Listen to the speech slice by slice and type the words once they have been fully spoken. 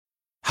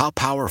How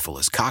powerful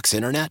is Cox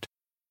Internet?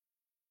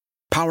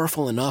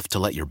 Powerful enough to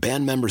let your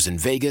band members in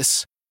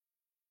Vegas,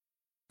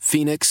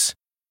 Phoenix,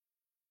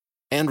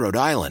 and Rhode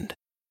Island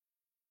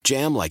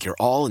jam like you're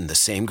all in the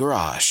same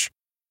garage.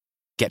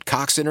 Get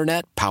Cox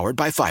Internet powered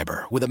by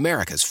fiber with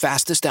America's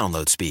fastest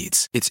download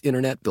speeds. It's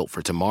internet built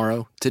for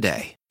tomorrow,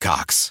 today.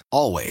 Cox,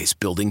 always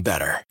building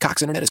better.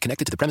 Cox Internet is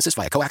connected to the premises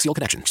via coaxial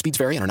connection. Speeds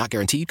vary and are not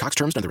guaranteed. Cox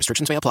terms and other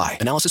restrictions may apply.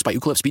 Analysis by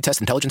Ookla Speed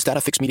Test Intelligence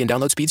Data. Fixed median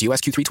download speeds. US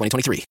Q3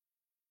 2023.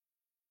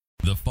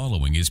 The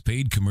following is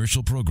paid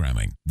commercial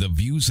programming. The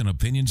views and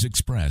opinions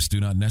expressed do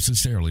not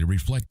necessarily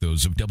reflect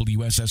those of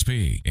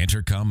WSSP,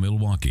 Intercom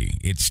Milwaukee,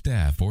 its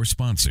staff, or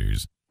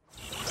sponsors.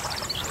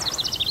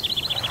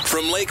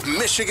 From Lake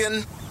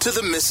Michigan to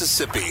the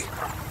Mississippi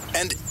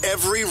and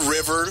every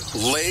river,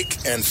 lake,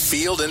 and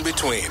field in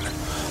between,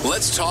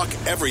 let's talk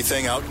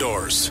everything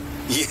outdoors.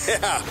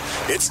 Yeah,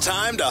 it's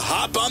time to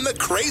hop on the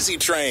crazy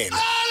train.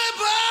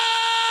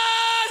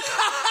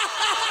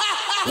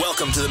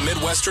 Welcome to the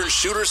Midwestern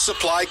Shooter's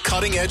Supply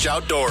Cutting Edge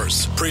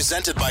Outdoors,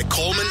 presented by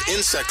Coleman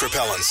Insect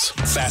Repellents.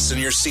 Fasten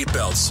your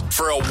seatbelts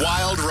for a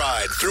wild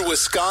ride through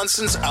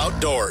Wisconsin's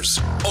outdoors,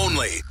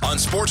 only on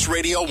Sports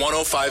Radio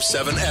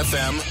 105.7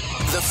 FM,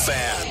 The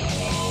Fan.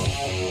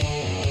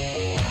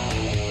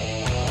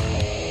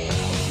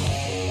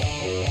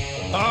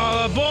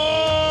 All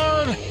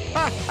aboard!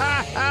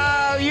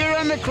 You're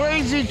on the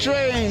crazy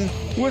train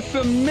with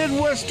the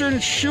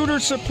Midwestern Shooter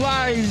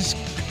Supplies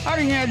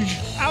Cutting Edge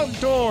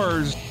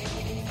Outdoors.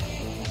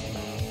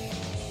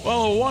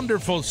 Well, a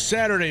wonderful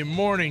Saturday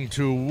morning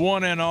to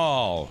one and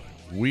all.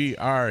 We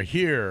are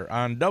here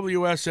on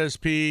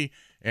WSSP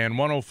and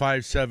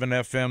 105.7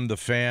 FM, The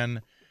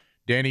Fan.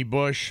 Danny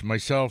Bush,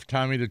 myself,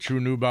 Tommy the True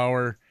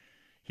Neubauer,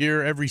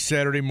 here every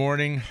Saturday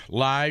morning,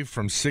 live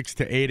from 6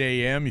 to 8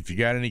 a.m. If you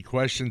got any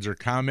questions or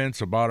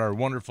comments about our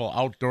wonderful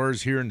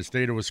outdoors here in the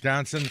state of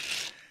Wisconsin,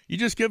 you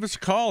just give us a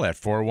call at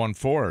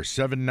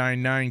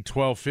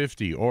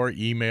 414-799-1250 or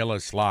email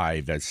us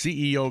live at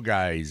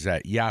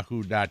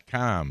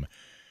ceoguys@yahoo.com.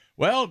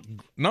 Well,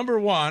 number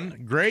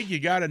one, Greg, you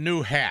got a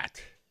new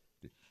hat.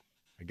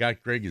 I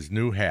got Greg his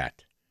new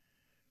hat.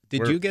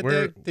 Did you get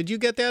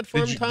that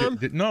for him, Tom?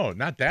 No,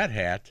 not that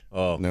hat.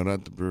 Oh, no,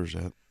 not the Brewers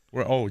hat.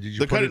 Did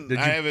you put it?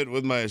 I have it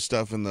with my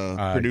stuff in the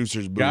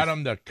producer's booth. Got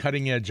him the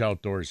Cutting Edge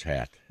Outdoors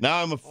hat.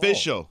 Now I'm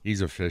official.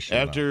 He's official.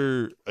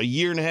 After a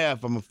year and a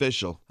half, I'm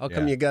official. How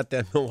come you got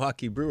that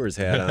Milwaukee Brewers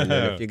hat on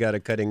there if you got a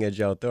Cutting Edge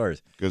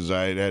Outdoors? Because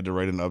I had to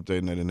write an update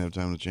and I didn't have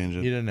time to change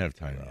it. You didn't have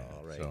time.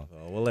 All right. So.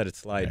 Well, we'll let it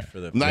slide for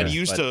the. I'm not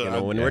used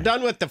to. When we're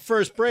done with the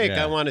first break,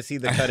 I want to see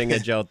the Cutting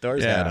Edge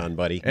Outdoors hat on,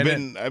 buddy.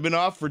 I've been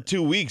off for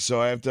 2 weeks, so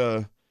I have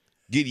to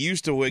get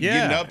used to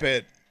getting up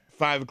at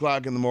 5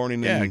 o'clock in the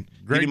morning and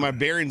getting my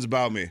bearings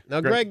about me.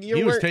 Now, Greg,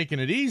 he was taking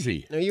it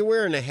easy. Now you're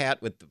wearing a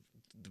hat with the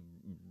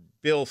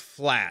bill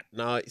flat.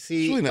 Now,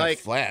 see, it's really not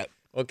flat.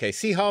 Okay,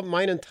 see how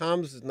mine and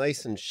Tom's is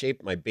nice and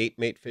shaped. My Bait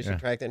Mate Fish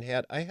Attractant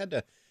hat. I had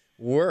to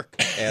work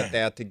at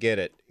that to get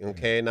it.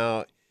 Okay,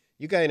 now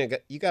you got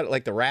it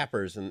like the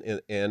rappers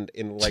and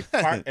like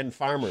and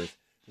farmers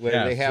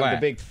where they have the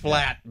big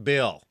flat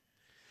bill.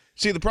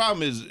 See, the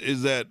problem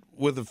is that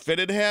with a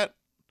fitted hat,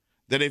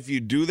 that if you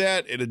do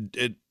that,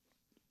 it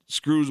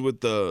screws with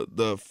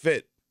the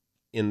fit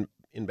in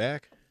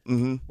back.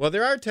 Mm-hmm. Well,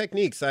 there are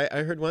techniques.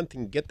 I heard one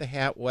thing: get the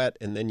hat wet,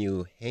 and then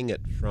you hang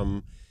it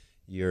from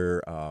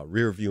your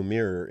rear view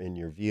mirror in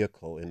your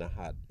vehicle in the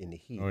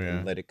heat,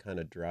 and let it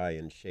kind of dry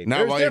and shake.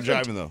 Not while you're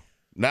driving, though.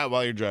 Not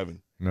while you're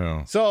driving.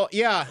 No. So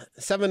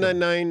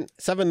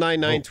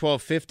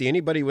 799-1250.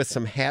 Anybody with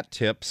some hat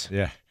tips?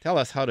 Yeah. Tell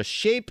us how to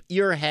shape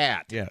your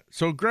hat. Yeah.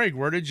 So, Greg,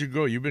 where did you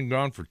go? You've been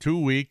gone for 2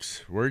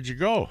 weeks. Where'd you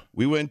go?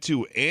 We went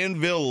to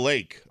Anvil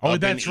Lake. Oh,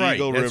 that's right.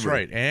 Eagle That's River.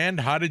 right. And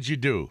how did you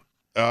do?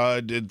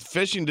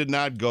 Fishing did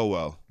not go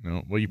well.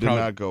 No. Well, you did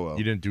not go well.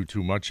 You didn't do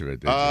too much of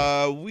it, did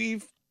you?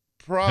 We've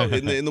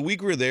probably in the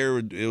week we were there,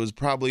 it was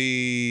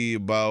probably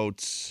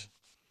about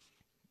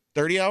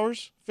 30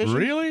 hours fishing.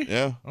 Really?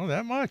 Yeah. Oh,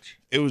 that much?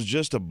 It was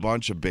just a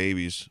bunch of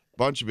baby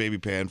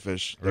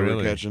panfish that we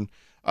were catching.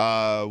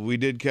 We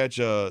did catch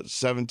a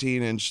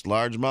 17-inch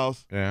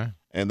largemouth. Yeah.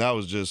 And that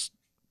was just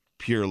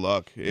pure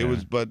luck. It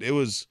was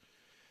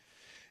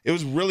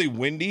really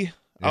windy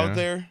out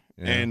there,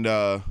 and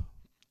it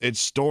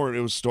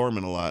was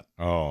storming a lot.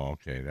 Oh,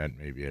 okay. That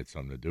maybe had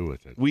something to do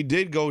with it. We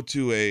did go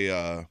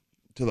to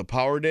to the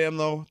power dam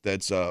though.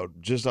 That's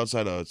just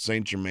outside of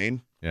Saint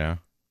Germain. Yeah.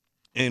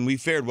 And we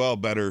fared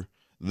better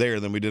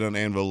there than we did on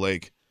Anvil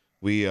Lake.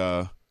 We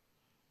caught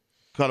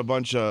a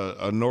bunch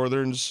of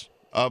northerns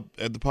up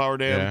at the power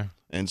dam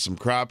and some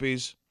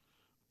crappies,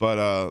 but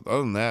other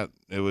than that,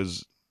 it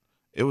was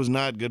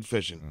not good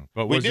fishing.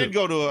 But we did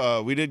go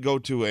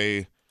to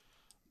a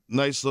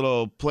nice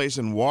little place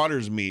in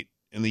Watersmeet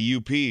in the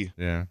UP.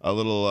 Yeah, a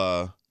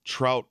little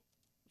trout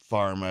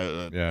farm,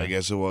 I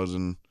guess it was,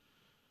 and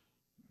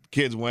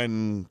kids went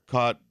and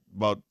caught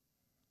about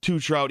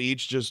 2 trout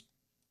each. Just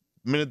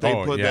the minute they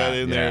put that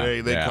in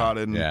there, they caught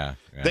it. And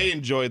they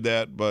enjoyed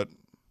that, but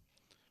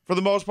For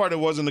the most part, it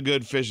wasn't a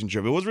good fishing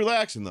trip. It was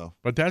relaxing, though.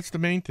 But that's the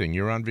main thing.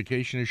 You're on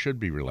vacation. It should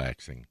be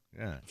relaxing.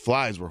 Yeah.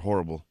 Flies were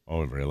horrible.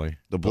 Oh, really?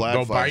 The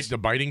black flies. The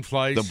biting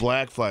flies? The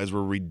black flies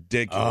were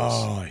ridiculous.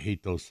 Oh, I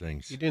hate those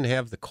things. You didn't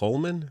have the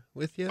Coleman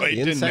with you? It The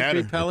didn't insect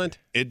matter. repellent?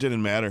 It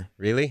didn't matter.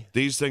 Really?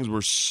 These things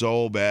were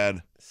so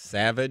bad.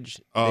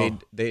 Savage? Oh.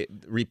 They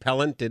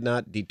repellent did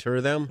not deter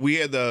them? We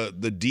had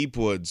the deep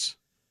woods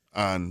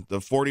on, the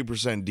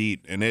 40%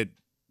 DEET, and it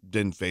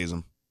didn't phase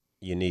them.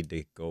 You need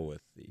to go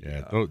with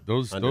the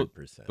those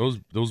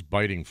 100%. those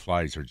biting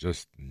flies are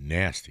just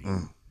nasty.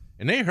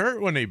 And they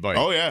hurt when they bite.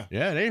 Oh, yeah.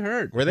 Yeah, they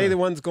hurt. Were they the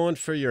ones going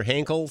for your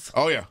hankles?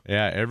 Oh, yeah.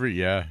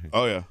 Yeah,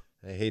 Oh, yeah.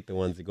 I hate the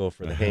ones that go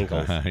for the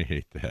hankles. I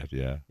hate that,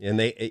 yeah. And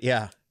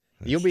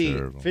you'll be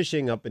terrible.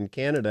 fishing up in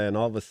Canada, and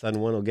all of a sudden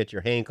one will get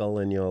your hankle,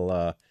 and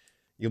you'll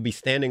be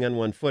standing on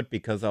one foot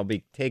because I'll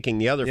be taking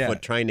the other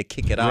foot trying to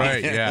kick it off.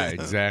 Right, yeah,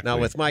 exactly. Now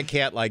with my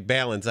cat-like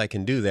balance, I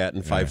can do that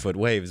in 5-foot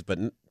waves, but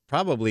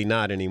probably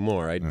not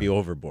anymore. I'd be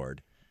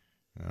overboard.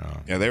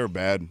 Yeah, they were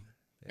bad.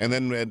 And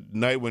then at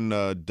night when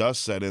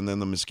dust set in, then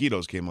the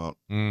mosquitoes came out.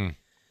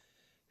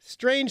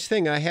 Strange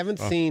thing, I haven't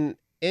seen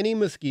any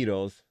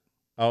mosquitoes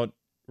out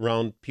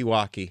around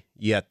Pewaukee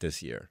yet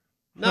this year.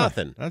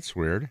 Nothing. That's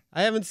weird.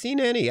 I haven't seen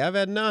any. I've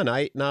had none.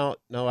 I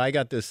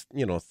got this,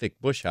 thick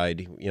bush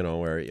hide,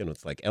 where,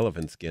 it's like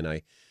elephant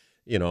skin.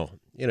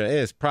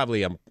 It's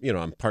probably,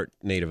 I'm part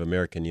Native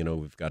American,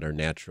 we've got our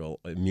natural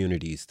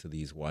immunities to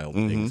these wild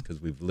things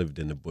because we've lived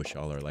in the bush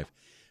all our life.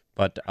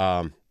 But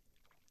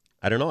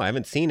I don't know. I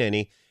haven't seen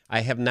any.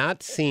 I have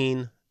not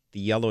seen the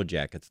yellow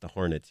jackets, the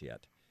hornets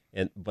yet.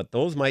 But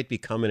those might be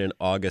coming in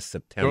August,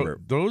 September.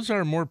 Those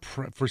are more,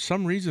 for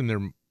some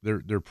reason,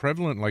 they're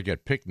prevalent like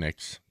at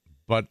picnics.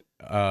 But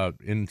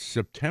in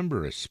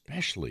September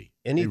especially.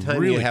 Anytime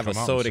really you have a come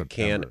out in soda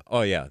can,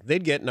 September.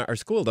 they'd get our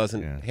school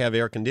doesn't have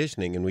air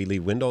conditioning, and we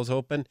leave windows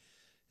open.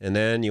 And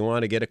then you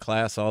want to get a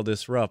class all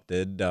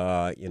disrupted, get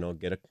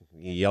a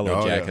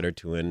yellow jacket or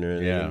two in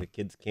there, and the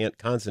kids can't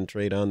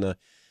concentrate on the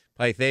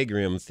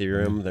Pythagorean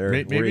theorem.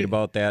 They're worried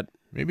about that.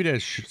 Maybe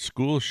that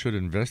school should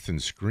invest in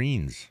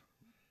screens.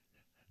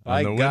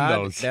 By on the God,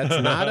 windows.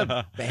 that's not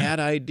a bad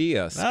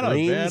idea. Not a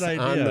Screens bad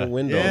idea. on the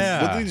windows.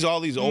 Yeah.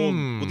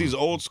 With these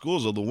old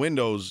schools, the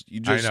windows, you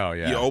just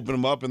you open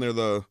them up, and they're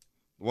the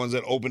ones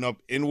that open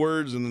up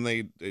inwards, and then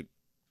they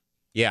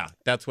Yeah,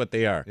 that's what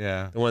they are.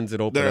 Yeah. The ones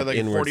that open they're up like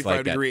inwards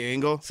 45-degree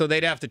angle. So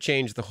they'd have to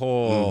change the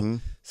whole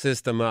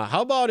system.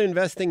 How about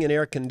investing in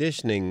air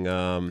conditioning?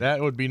 That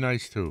would be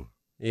nice, too.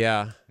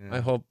 Yeah. I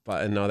hope.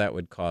 No, that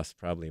would cost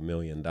probably $1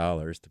 million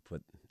to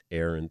put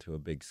air into a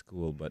big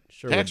school, but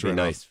sure Tax would be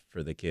write-off. nice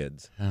for the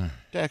kids.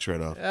 Tax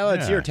write-off. Well,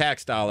 it's Yeah. your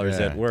tax dollars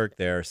Yeah. at work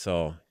there,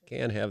 so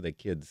can't have the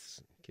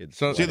kids.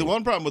 So- See, the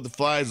one problem with the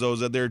flies, though, is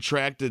that they're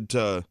attracted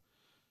to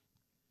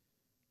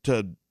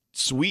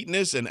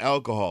sweetness and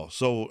alcohol.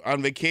 So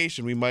on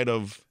vacation, we might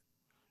have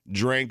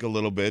drank a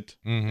little bit,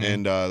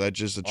 and that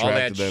just all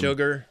attracted that them.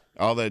 sugar.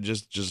 All that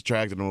just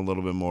attracted them a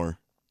little bit more.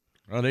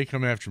 Well, they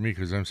come after me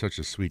because I'm such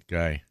a sweet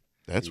guy.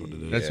 That's what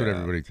it is. That's what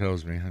everybody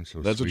tells me. I'm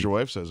so That's sweet. what your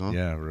wife says, huh?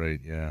 Yeah, right,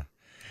 yeah.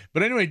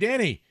 But anyway,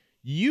 Danny,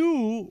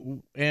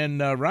 you and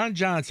Ron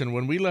Johnson,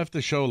 when we left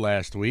the show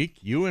last week,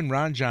 you and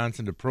Ron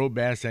Johnson, the pro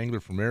bass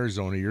angler from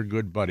Arizona, your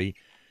good buddy,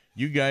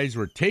 you guys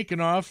were taking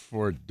off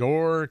for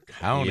Door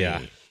County.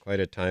 Yeah, quite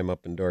a time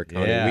up in Door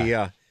County.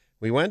 Yeah.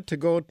 We went to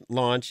go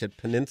launch at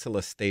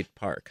Peninsula State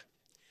Park.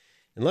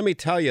 And let me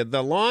tell you,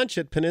 the launch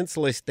at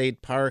Peninsula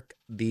State Park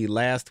the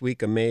last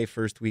week of May,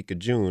 first week of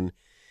June,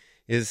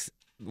 is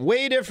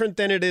way different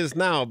than it is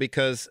now,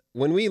 because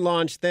when we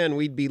launched then,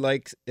 we'd be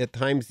like at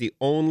times the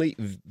only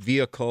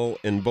vehicle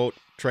and boat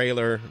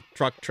trailer,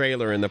 truck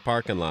trailer in the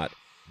parking lot.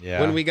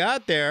 Yeah. When we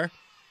got there,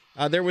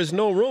 there was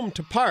no room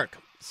to park.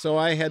 So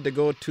I had to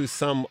go to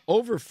some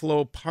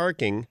overflow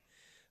parking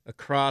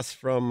across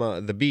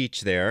from the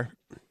beach there.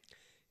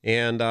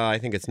 And I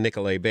think it's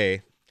Nicolay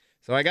Bay.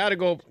 So I got to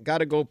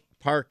go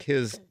park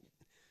his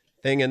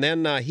thing. And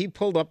then he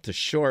pulled up to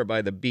shore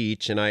by the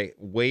beach, and I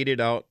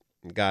waded out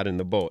and got in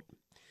the boat.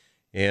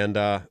 And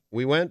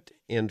we went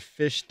and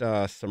fished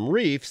some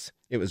reefs.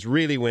 It was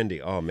really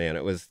windy. Oh man,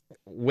 it was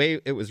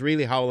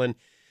really howling.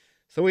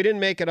 So we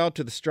didn't make it out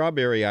to the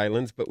Strawberry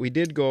Islands, but we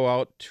did go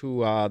out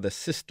to the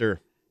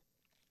sister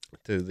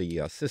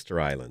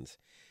islands.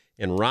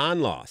 And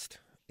Ron lost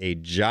a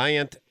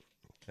giant.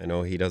 I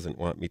know he doesn't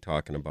want me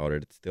talking about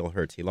it. It still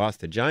hurts. He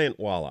lost a giant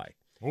walleye.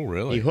 Oh,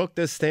 really? He hooked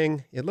this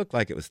thing. It looked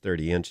like it was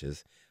 30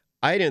 inches.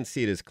 I didn't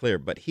see it as clear,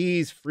 but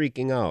he's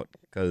freaking out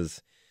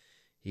because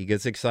he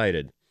gets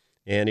excited.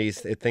 And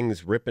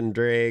thing's rip and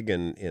drag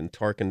and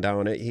torquing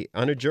down it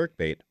on a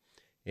jerkbait.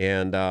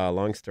 And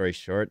long story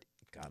short,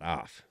 got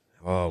off.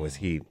 Oh,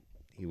 he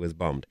was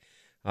bummed.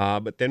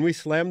 But then we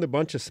slammed a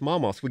bunch of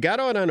smallmouths. We got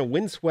out on a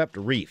windswept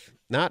reef,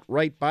 not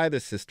right by the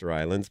sister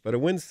islands, but a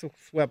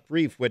windswept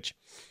reef, which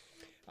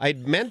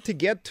I'd meant to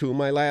get to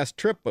my last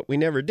trip, but we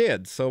never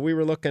did. So we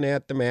were looking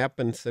at the map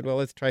and said, well,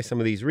 let's try some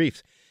of these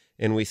reefs.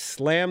 And we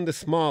slammed the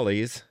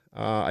smallies.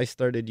 I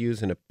started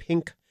using a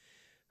pink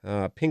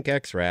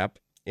X-Wrap.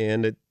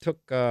 and it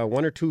took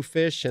 1 or 2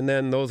 fish, and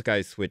then those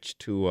guys switched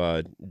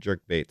to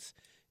jerk baits.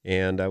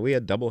 And we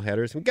had double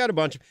headers. We got a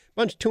bunch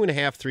 2.5,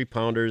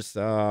 3-pounders,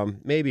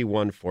 maybe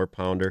 1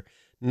 4-pounder.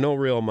 No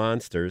real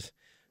monsters.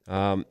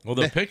 Well,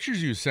 the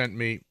pictures you sent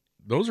me,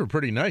 those are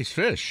pretty nice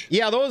fish.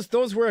 Yeah,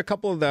 those were a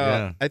couple of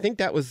the. I think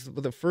that was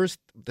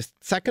the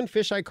second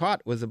fish I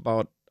caught was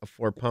about a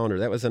 4-pounder.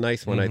 That was a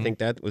nice one. I think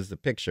that was the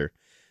picture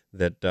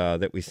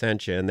that we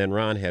sent you, and then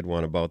Ron had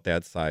one about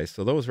that size.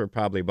 So those were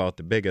probably about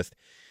the biggest.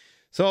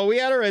 So we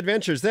had our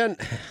adventures. Then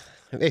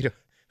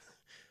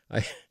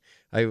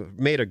I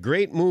made a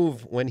great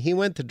move when he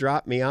went to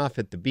drop me off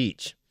at the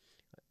beach,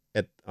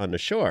 on the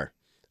shore.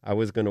 I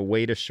was going to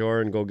wait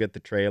ashore and go get the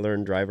trailer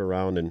and drive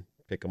around and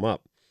pick him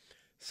up.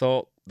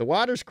 So the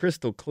water's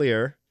crystal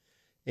clear,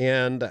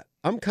 and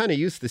I'm kind of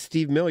used to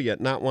Steve Milliot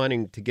not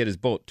wanting to get his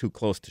boat too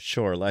close to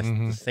shore lest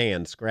the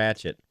sand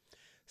scratch it.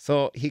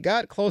 So he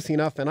got close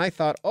enough, and I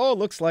thought,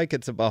 looks like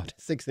it's about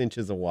 6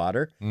 inches of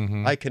water.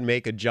 I can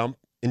make a jump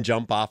and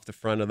jump off the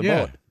front of the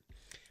boat.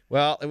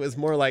 Well, it was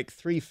more like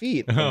 3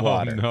 feet of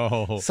water.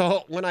 No.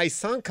 So when I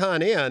sunk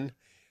on in,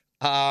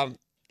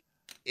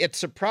 it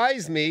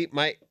surprised me.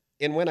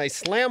 And when I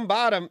slammed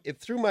bottom, it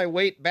threw my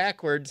weight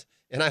backwards,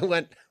 and I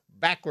went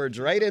backwards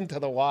right into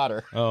the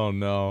water. Oh,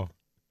 no.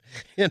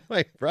 And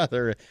my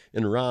brother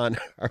and Ron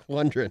are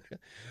wondering,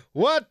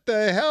 what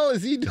the hell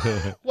is he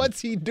doing? What's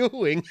he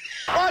doing?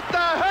 What the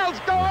hell's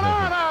going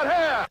on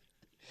out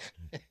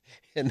here?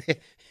 And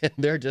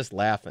they're just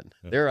laughing.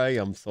 There I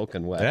am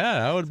soaking wet.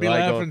 Yeah, I would be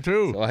laughing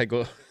too.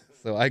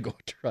 So I go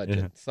trudging.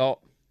 Yeah. So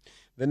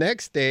the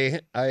next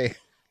day I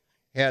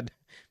had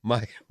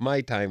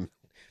my time,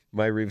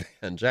 my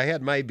revenge. I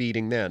had my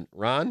beating then.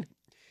 Ron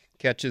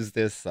catches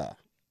this,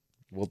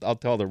 I'll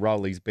tell the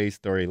Rowley's Bay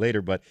story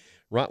later, but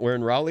we're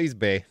in Rowley's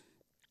Bay,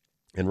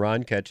 and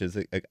Ron catches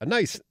a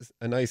nice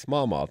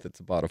smallmouth. It's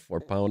about a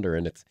 4-pounder,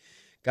 and it's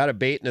got a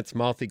bait in its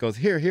mouth. He goes,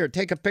 here,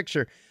 take a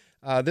picture.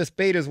 This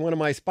bait is one of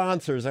my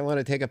sponsors. I want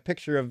to take a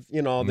picture of,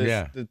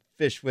 the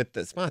fish with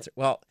the sponsor.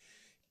 Well,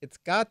 it's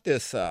got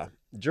this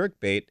jerk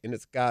bait, and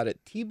it's got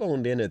it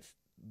T-boned in its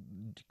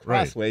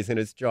crossways in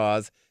its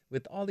jaws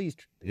with all these,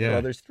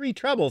 there's 3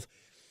 trebles,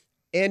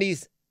 and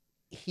he's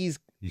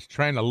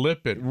trying to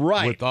lip it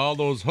with all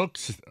those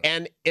hooks.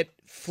 And it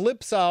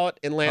flips out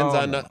and lands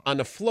on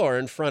the floor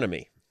in front of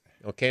me.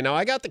 Okay, now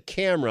I got the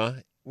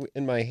camera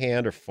in my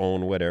hand or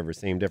phone, whatever,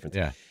 same difference.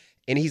 Yeah.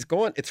 And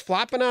it's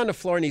flopping on the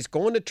floor, and he's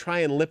going to try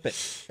and lip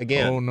it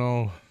again. Oh,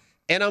 no.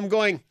 And I'm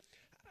going,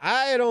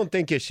 I don't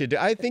think you should.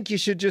 I think you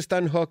should just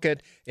unhook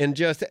it and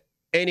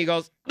he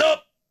goes, nope.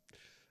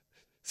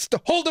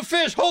 Hold the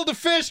fish. I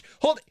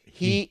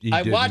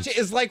watch it.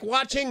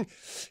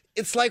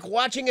 It's like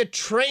watching a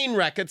train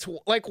wreck. It's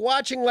like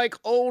watching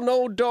oh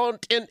no,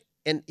 don't.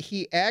 And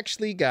he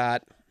actually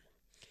got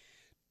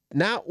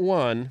not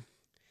 1,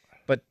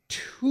 but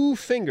 2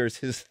 fingers,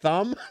 his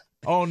thumb.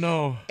 Oh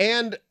no.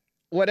 And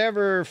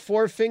whatever,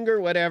 forefinger,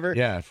 whatever.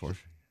 Yeah,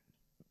 forefinger.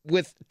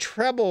 With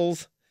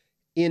trebles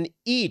in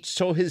each.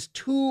 So his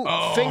 2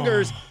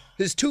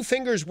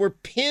 fingers were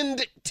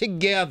pinned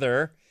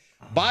together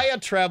by a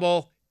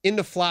treble in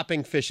the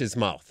flopping fish's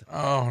mouth.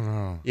 Oh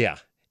no. Yeah.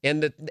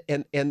 And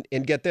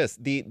get this,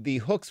 the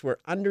hooks were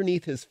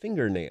underneath his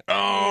fingernail.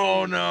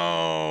 Oh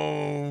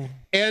no.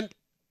 And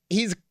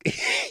he's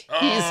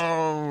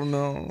oh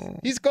no.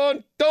 He's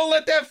going, don't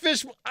let that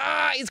fish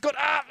he's going,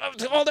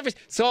 hold the fish.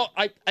 So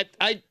I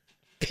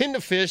pinned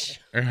the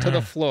fish to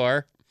the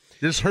floor.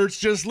 This hurts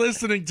just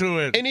listening to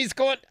it. And he's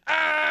going,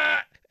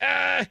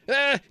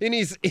 and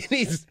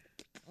he's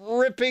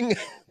ripping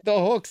the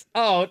hooks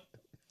out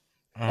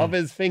of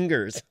his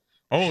fingers.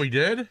 Oh, he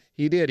did?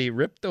 He did. He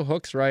ripped the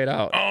hooks right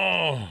out.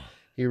 Oh.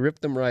 He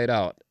ripped them right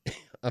out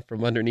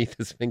from underneath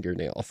his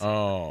fingernails.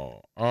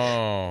 Oh.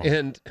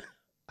 And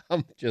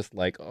I'm just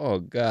like, oh,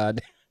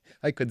 God.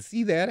 I could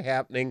see that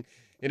happening.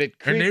 And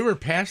they were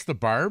past the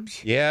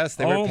barbs? Yes,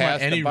 they were past the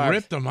barbs. And he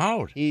ripped them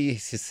out. He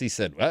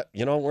said, well,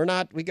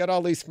 we got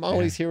all these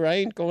smallies here. I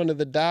ain't going to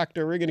the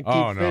doctor. We're going to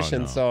keep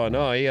fishing.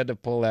 No, he had to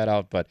pull that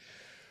out. But,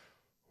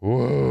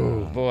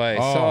 whoa, boy.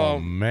 Oh,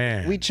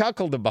 man. We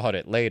chuckled about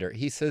it later.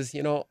 He says,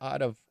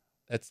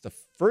 that's the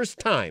first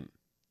time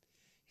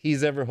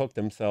he's ever hooked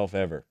himself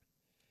ever.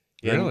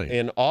 Really?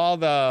 In all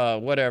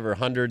the,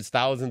 hundreds,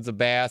 thousands of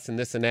bass and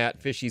this and that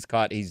fish he's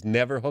caught, he's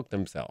never hooked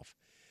himself.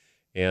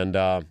 And,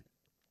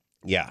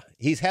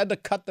 he's had to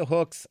cut the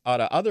hooks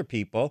out of other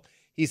people.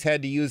 He's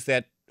had to use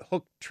that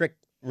hook trick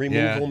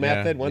removal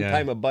method. One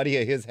time a buddy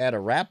of his had a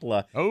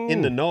Rapala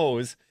in the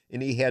nose,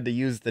 and he had to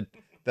use the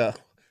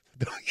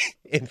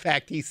in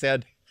fact, he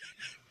said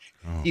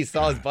he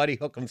saw his buddy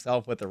hook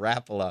himself with a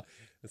Rapala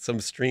at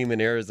some stream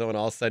in Arizona.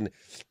 All of a sudden,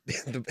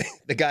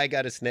 the guy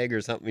got a snag or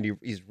something, and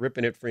he's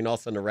ripping it free, and all of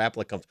a sudden the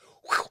Rapala comes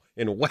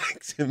and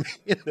whacks him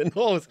in the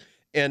nose,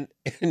 and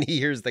he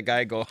hears the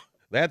guy go,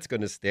 that's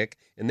going to stick.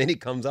 And then he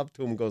comes up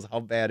to him and goes, how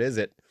bad is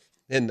it?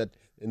 And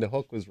the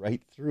hook was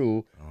right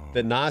through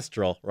the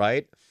nostril,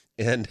 right?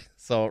 And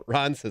so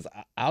Ron says,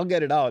 I'll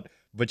get it out,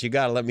 but you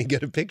got to let me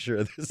get a picture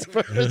of this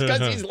first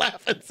because he's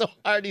laughing so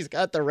hard. He's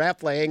got the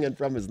rapala hanging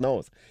from his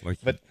nose.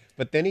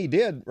 But then he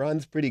did.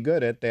 Ron's pretty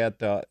good at that,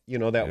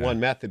 that one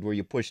method where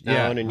you push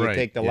down and you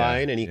take the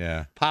line, and he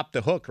popped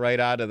the hook right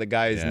out of the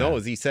guy's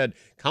nose. He said,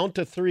 count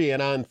to 3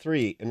 and on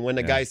 3. And when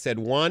the guy said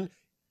 1,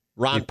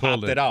 Ron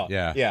popped it out.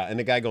 Yeah. And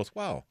the guy goes,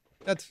 wow,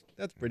 that's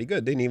pretty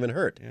good. Didn't even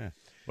hurt. Yeah.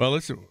 Well,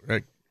 listen,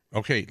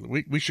 okay,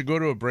 we should go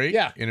to a break.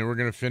 Yeah. And then we're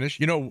going to finish.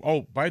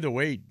 By the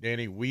way,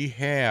 Danny,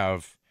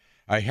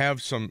 I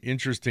have some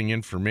interesting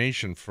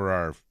information for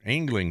our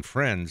angling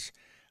friends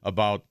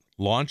about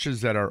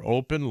launches that are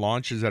open,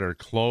 launches that are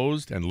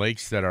closed, and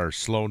lakes that are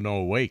slow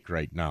no wake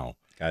right now.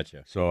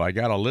 Gotcha. So I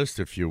got a list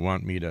if you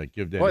want me to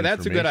give that information.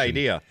 That's a good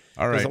idea.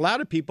 All right. Because a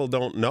lot of people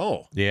don't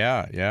know.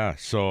 Yeah.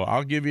 So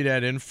I'll give you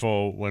that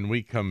info when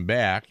we come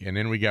back, and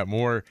then we got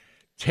more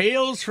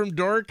Tales from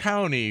Door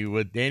County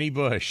with Danny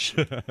Bush.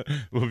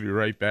 We'll be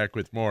right back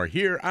with more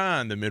here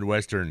on the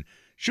Midwestern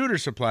Shooter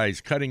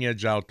Supplies Cutting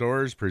Edge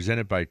Outdoors,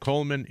 presented by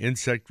Coleman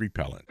Insect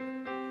Repellent.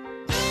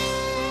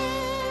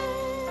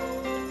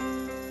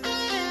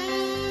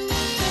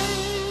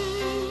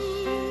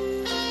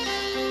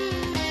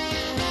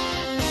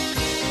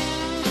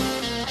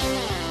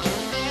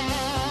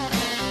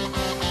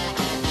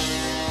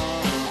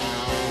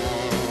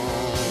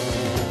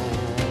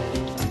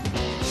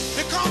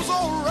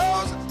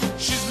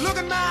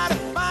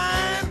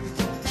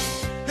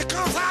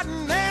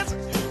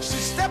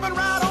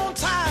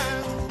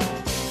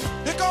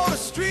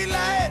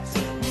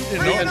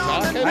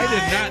 I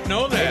did not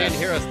know that. I didn't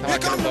hear us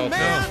talking about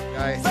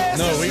that.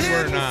 No, we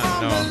were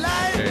not. No.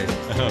 Okay.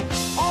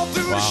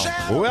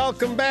 Wow.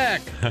 Welcome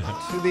back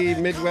to the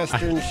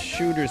Midwestern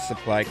Shooter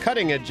Supply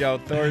Cutting Edge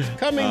Outdoors,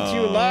 coming to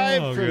you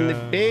live from the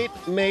Bait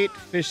Mate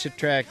Fish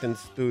Attractant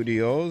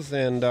Studios.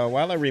 And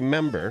while I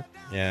remember,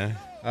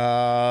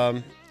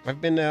 I've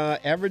been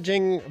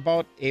averaging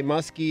about a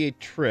muskie a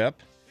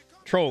trip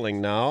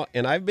trolling now,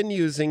 and I've been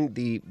using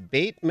the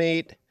Bait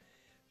Mate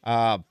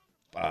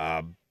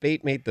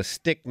the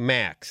Stick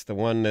Max, the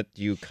one that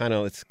you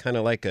it's kind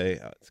of like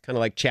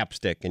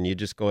chapstick, and you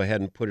just go ahead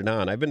and put it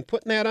on. I've been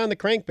putting that on the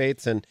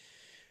crankbaits, and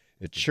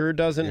it sure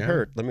doesn't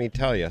hurt, let me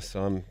tell you.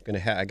 So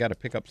I got to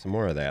pick up some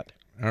more of that.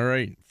 All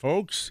right,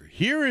 folks,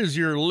 here is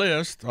your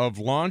list of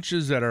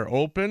launches that are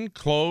open,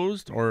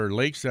 closed, or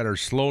lakes that are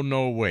slow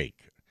no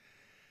wake.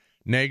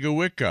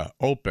 Nagawicca,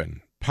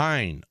 open.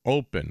 Pine,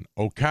 open.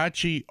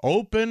 Okauchee,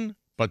 open,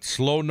 but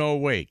slow no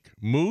wake.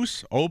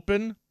 Moose,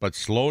 open, but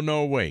slow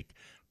no wake.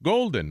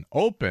 Golden,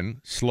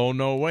 open, slow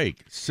no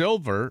wake.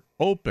 Silver,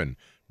 open.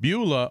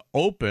 Beulah,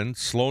 open,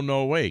 slow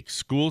no wake.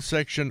 School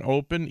Section,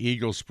 open.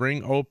 Eagle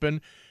Spring,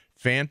 open.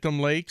 Phantom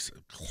Lakes,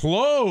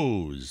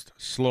 closed,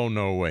 slow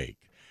no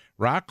wake.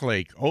 Rock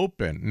Lake,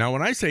 open. Now,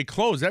 when I say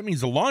closed, that means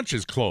the launch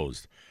is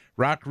closed.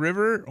 Rock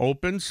River,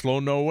 open,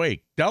 slow no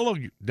wake.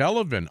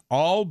 Delavan,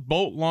 all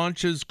boat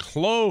launches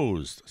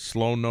closed,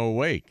 slow no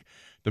wake.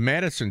 The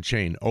Madison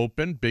Chain,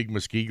 open. Big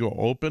Muskego,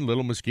 open.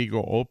 Little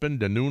Muskego, open.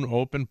 Danoon,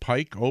 open.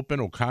 Pike, open.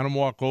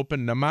 Oconomowoc,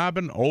 open.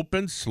 Namabin,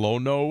 open. Slow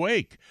no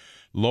wake.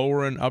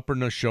 Lower and Upper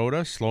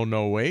Neshota, slow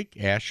no wake.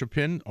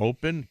 Ashapin,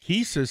 open.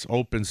 Keesis,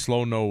 open.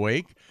 Slow no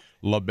wake.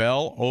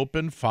 LaBelle,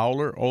 open.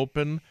 Fowler,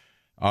 open.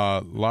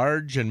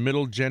 Large and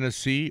Middle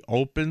Genesee,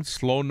 open.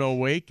 Slow no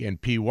wake.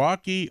 And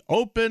Pewaukee,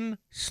 open.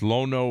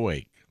 Slow no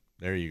wake.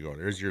 There you go.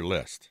 There's your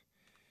list.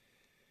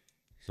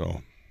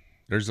 So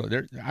I'm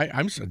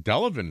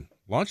Delavan.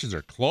 Launches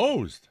are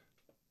closed.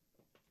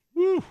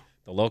 Woo!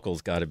 The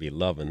locals got to be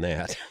loving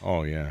that.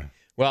 Oh, yeah.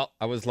 Well,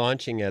 I was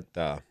launching at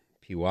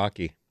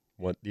Pewaukee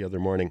the other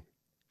morning,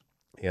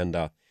 and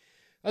I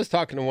was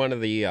talking to one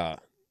of the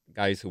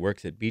guys who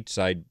works at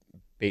Beachside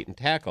Bait and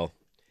Tackle,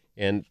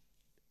 and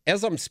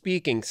as I'm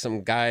speaking,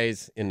 some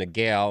guys and a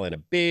gal in a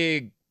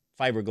big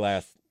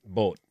fiberglass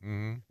boat,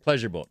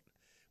 pleasure boat,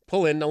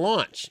 pull in to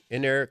launch,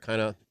 and they're kind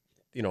of,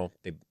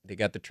 they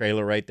got the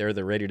trailer right there,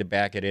 they're ready to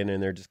back it in,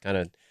 and they're just kind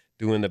of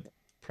doing the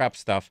prep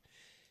stuff.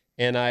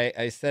 And I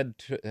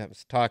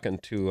was talking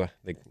to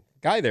the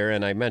guy there,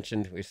 and I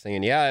mentioned, we were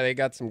saying, they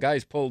got some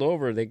guys pulled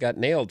over. They got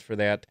nailed for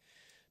that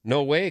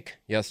no wake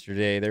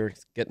yesterday. They were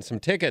getting some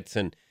tickets,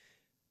 and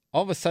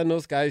all of a sudden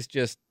those guys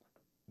just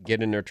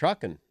get in their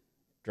truck and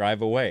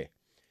drive away.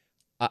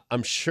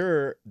 I'm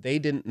sure they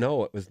didn't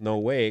know it was no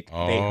wake.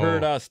 Oh. They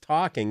heard us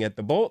talking at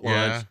the boat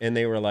launch, and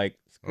they were like,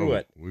 screw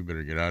it. We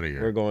better get out of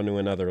here. We're going to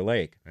another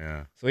lake.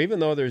 Yeah. So even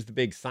though there's the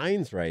big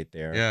signs right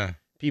there,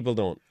 people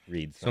don't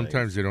read signs.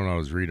 Sometimes they don't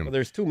always read them. Well,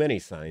 there's too many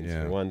signs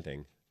for one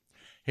thing.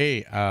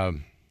 Hey,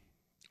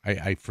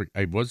 I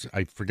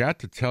forgot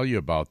to tell you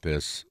about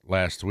this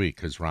last week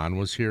because Ron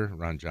was here,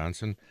 Ron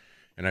Johnson,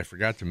 and I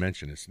forgot to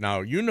mention this.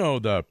 Now, you know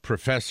the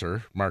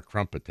professor, Mark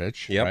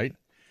Krumpetich, right?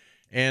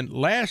 And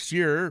last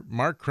year,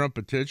 Mark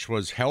Krumpetich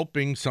was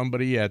helping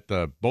somebody at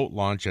the boat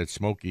launch at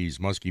Smokey's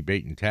Muskie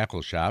Bait and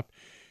Tackle Shop.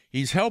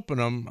 He's helping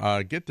them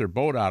get their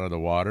boat out of the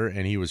water,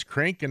 and he was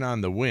cranking on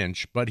the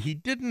winch, but he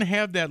didn't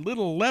have that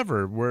little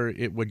lever where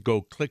it would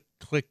go click,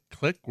 click,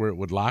 click, where it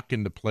would lock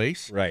into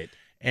place. Right.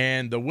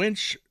 And the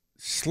winch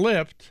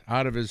slipped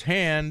out of his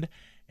hand,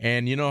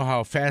 and you know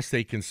how fast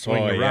they can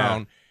swing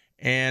around.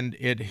 And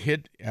it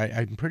hit,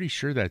 I'm pretty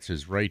sure that's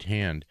his right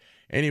hand.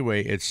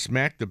 Anyway, it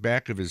smacked the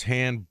back of his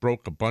hand,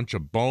 broke a bunch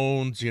of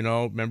bones, you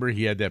know. Remember,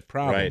 he had that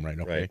problem, right?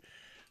 Okay. Right.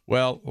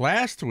 Well,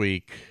 last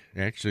week,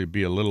 actually it'd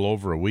be a little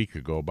over a week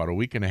ago, about a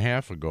week and a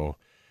half ago,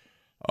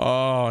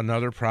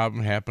 another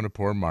problem happened to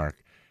poor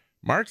Mark.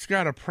 Mark's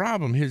got a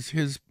problem.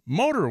 His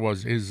motor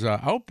his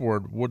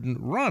outboard wouldn't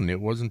run. It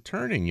wasn't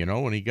turning, you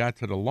know, when he got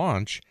to the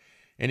launch.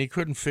 And he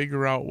couldn't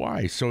figure out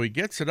why. So he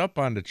gets it up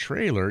on the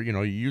trailer. You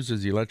know, he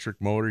uses the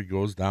electric motor. He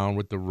goes down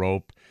with the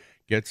rope,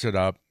 gets it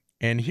up.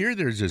 And here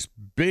there's this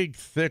big,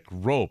 thick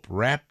rope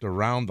wrapped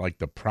around like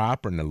the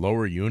prop in the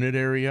lower unit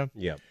area.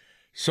 Yep.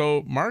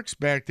 So Mark's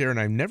back there, and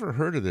I've never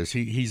heard of this.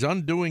 He's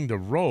undoing the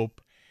rope,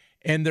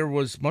 and there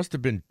must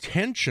have been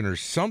tension or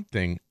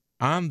something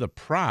on the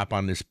prop,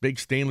 on this big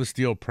stainless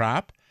steel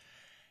prop.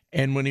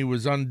 And when he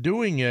was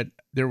undoing it,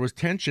 there was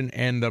tension,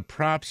 and the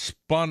prop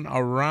spun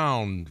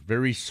around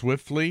very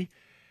swiftly,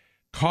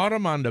 caught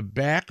him on the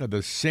back of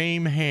the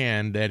same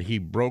hand that he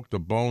broke the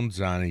bones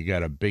on. He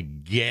got a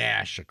big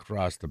gash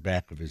across the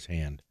back of his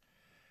hand.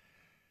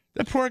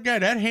 That poor guy,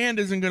 that hand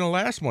isn't going to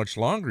last much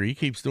longer. He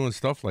keeps doing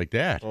stuff like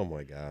that. Oh,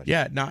 my gosh.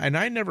 Yeah, now, and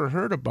I never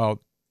heard about,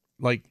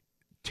 like,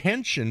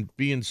 tension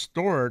being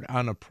stored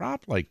on a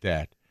prop like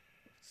that.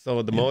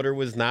 So the motor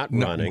was not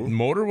running. The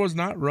motor was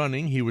not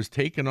running. He was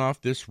taking off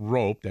this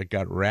rope that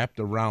got wrapped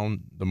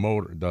around the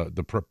motor,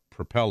 the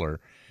propeller.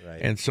 Right.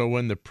 And so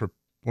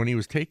when he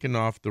was taking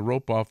off the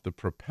rope off the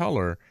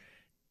propeller,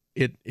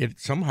 it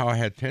somehow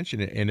had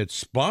tension and it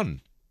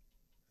spun.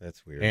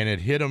 That's weird. And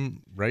it hit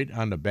him right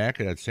on the back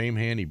of that same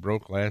hand he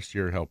broke last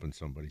year helping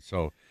somebody.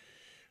 So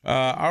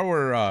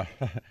our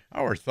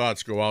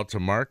thoughts go out to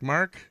Mark.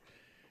 Mark,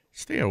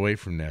 stay away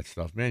from that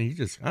stuff, man.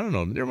 I don't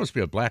know. There must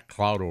be a black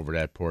cloud over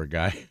that poor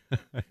guy.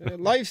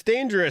 Life's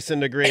dangerous in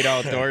the great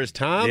outdoors,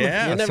 Tom.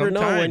 Yeah, you never know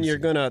when sometimes. you're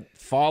going to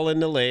fall in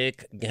the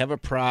lake, have a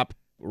prop,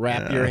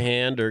 wrap your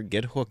hand, or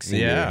get hooks in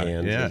your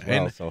hands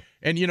as well.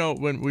 And, you know,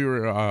 when we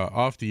were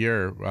off the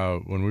air,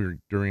 when we were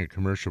during a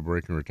commercial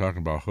break and we were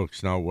talking about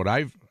hooks, now what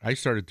I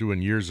started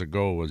doing years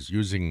ago was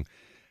using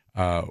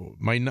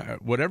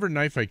whatever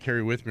knife I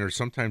carry with me, or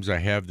sometimes I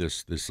have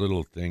this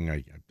little thing,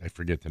 I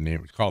forget the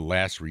name, it's called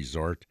Last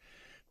Resort.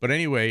 But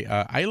anyway,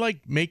 I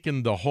like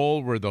making the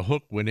hole where the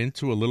hook went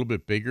into a little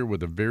bit bigger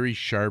with a very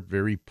sharp,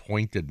 very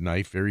pointed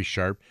knife, very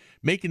sharp,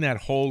 making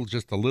that hole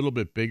just a little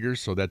bit bigger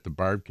so that the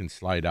barb can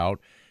slide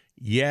out.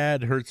 Yeah,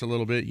 it hurts a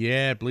little bit.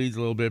 Yeah, it bleeds a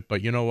little bit.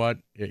 But you know what?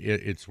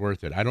 It's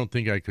worth it. I don't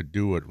think I could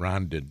do what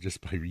Ron did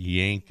just by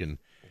yanking.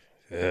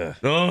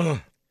 Oh,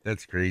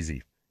 that's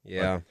crazy.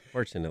 Yeah,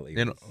 fortunately.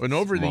 And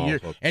over the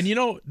years. Hooks. And, you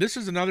know, this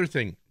is another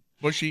thing,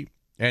 Bushy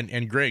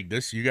and Greg,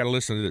 you got to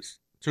listen to this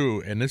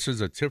too. And this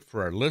is a tip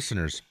for our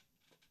listeners.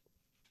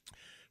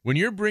 When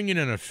you're bringing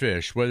in a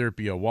fish, whether it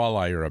be a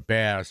walleye or a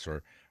bass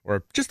or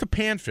just a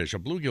panfish, a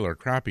bluegill or a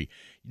crappie,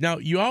 now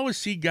you always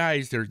see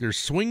guys, they're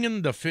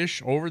swinging the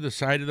fish over the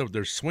side of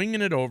they're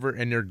swinging it over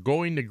and they're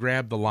going to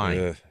grab the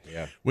line.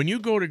 Yeah. When you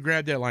go to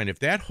grab that line, if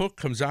that hook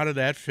comes out of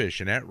that fish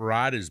and that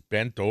rod is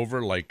bent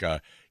over like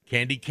a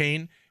candy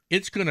cane,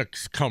 it's gonna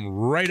come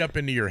right up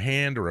into your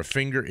hand or a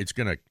finger. It's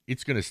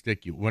gonna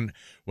stick you.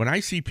 When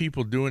I see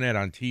people doing that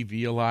on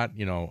TV a lot,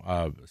 you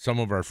know, some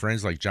of our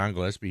friends like John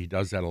Gillespie, he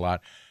does that a lot,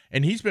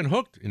 and he's been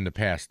hooked in the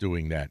past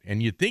doing that.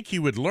 And you'd think he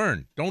would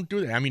learn. Don't do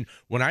that. I mean,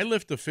 when I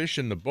lift the fish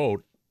in the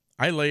boat,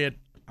 I lay it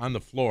on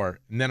the floor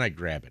and then I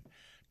grab it,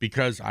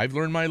 because I've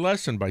learned my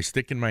lesson by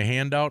sticking my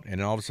hand out,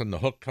 and all of a sudden the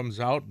hook comes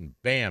out and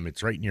bam,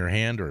 it's right in your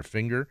hand or a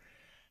finger.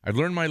 I've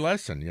learned my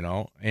lesson, you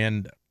know,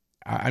 and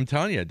I'm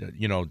telling you,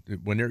 you know,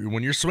 when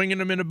you're swinging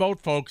them in a boat,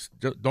 folks,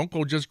 don't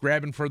go just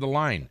grabbing for the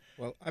line.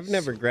 Well, I've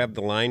never grabbed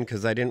the line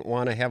because I didn't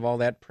want to have all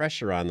that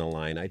pressure on the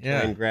line. I try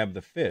and grab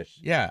the fish.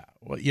 Yeah,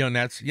 well, you know,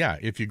 and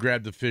if you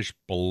grab the fish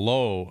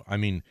below, I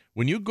mean,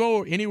 when you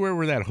go anywhere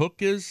where that hook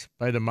is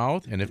by the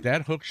mouth, and if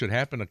that hook should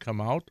happen to come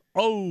out,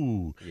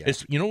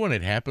 it's, you know, when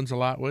it happens a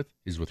lot with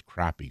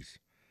crappies,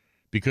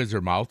 because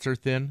their mouths are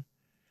thin,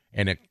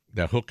 and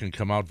the hook can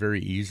come out very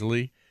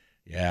easily.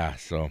 Yeah,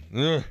 so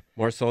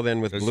more so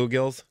than with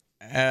bluegills.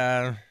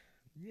 Yeah,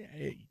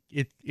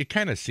 it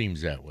kind of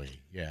seems that way.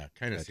 Yeah,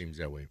 kind of seems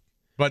that way.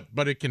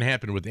 But it can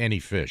happen with any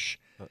fish.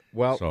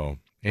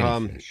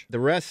 Any fish. The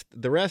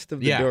rest of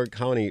the Door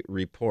County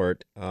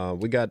report,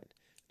 we got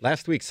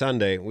last week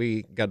Sunday.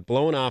 We got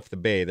blown off the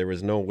bay. There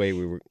was no way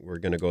we were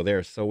going to go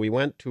there, so we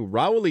went to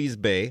Rowley's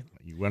Bay.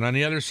 You went on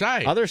the other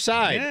side.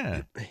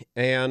 Yeah,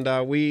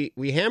 and we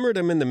hammered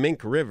them in the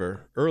Mink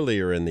River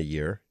earlier in the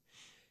year.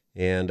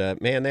 And,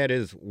 man, that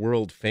is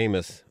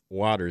world-famous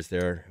waters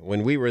there.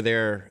 When we were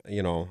there,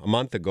 you know, a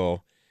month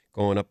ago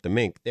going up the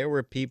Mink, there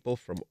were people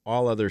from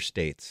all other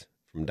states,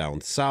 from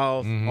down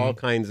south, all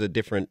kinds of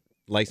different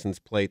license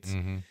plates,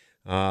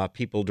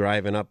 people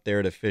driving up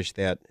there to fish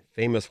that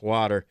famous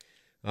water.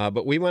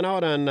 But we went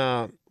out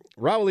on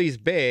Rowley's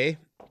Bay,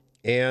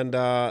 and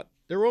there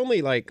were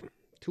only like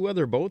 2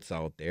 other boats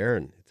out there,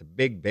 and it's a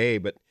big bay,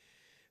 but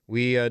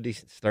we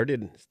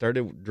started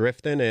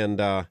drifting, and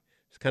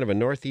it's kind of a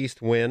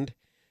northeast wind,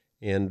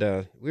 And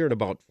we were in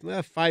about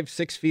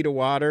 5-6 feet of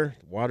water.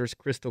 The water's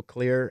crystal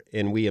clear,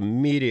 and we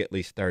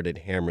immediately started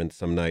hammering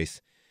some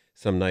nice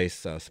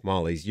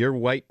smallies. Your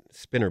white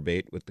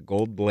spinnerbait with the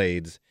gold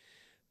blades.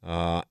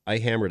 I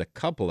hammered a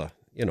couple of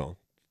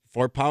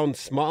 4-pound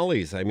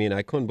smallies. I mean,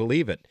 I couldn't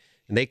believe it.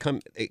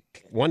 And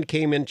one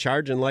came in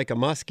charging like a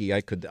muskie. I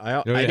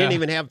didn't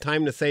even have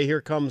time to say, "Here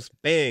comes,"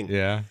 bang.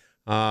 Yeah.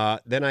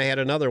 Then I had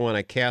another one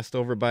I cast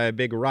over by a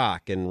big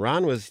rock, and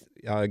Ron was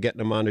getting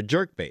them on a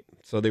jerkbait,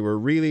 so they were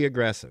really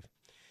aggressive.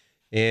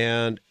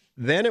 And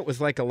then it was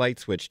like a light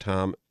switch,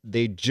 Tom.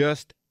 They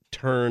just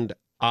turned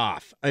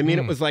off. I mean,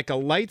 it was like a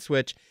light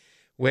switch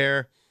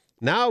where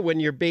now when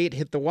your bait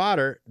hit the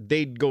water,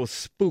 they'd go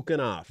spooking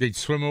off. They'd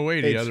swim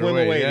away the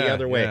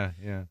other way.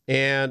 Yeah.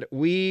 And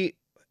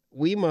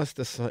we must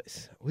have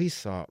we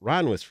saw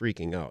Ron was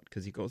freaking out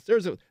because he goes,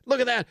 look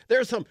at that,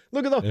 there's some,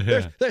 look at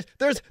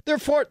those, there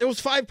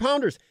was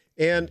 5-pounders,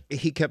 and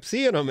he kept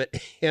seeing them,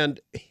 and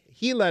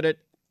he let it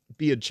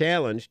be a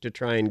challenge to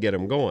try and get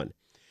them going,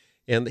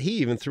 and he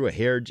even threw a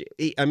hair.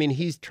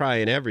 He's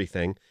trying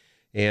everything,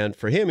 and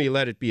for him, he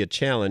let it be a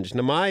challenge.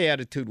 Now my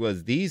attitude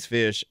was, these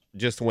fish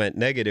just went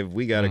negative.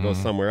 We got to go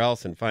somewhere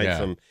else and find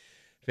some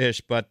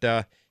fish,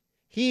 but.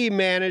 He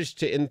managed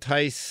to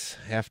entice,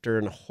 after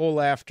a whole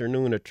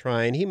afternoon of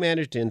trying, he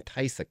managed to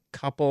entice a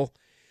couple.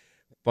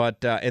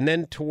 But and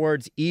then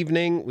towards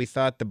evening, we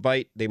thought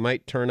they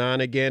might turn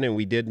on again, and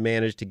we did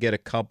manage to get a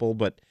couple,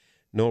 but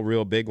no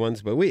real big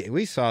ones. But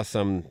we saw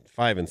some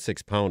 5- and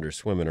 6-pounders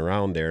swimming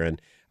around there, and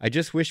I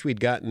just wish we'd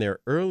gotten there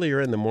earlier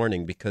in the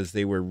morning because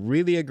they were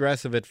really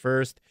aggressive at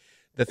first.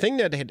 The thing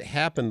that had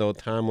happened, though,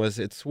 Tom, was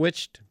it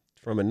switched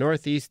from a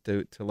northeast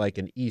to like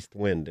an east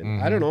wind.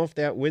 And I don't know if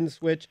that wind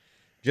switch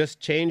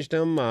just changed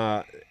them.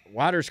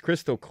 Water's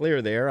crystal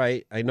clear there.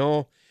 I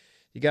know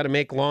you got to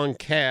make long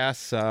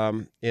casts,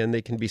 and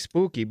they can be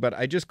spooky, but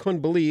I just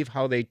couldn't believe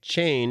how they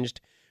changed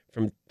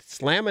from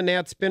slamming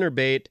that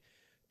spinnerbait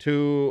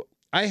to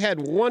I had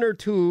one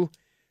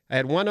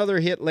other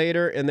hit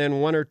later, and then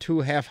 1 or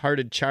 2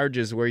 half-hearted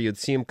charges where you'd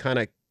see them kind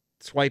of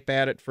swipe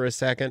at it for a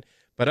second.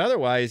 But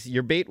otherwise,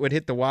 your bait would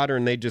hit the water,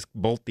 and they just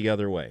bolt the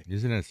other way.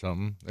 Isn't that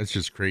something? That's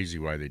just crazy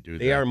why they do that.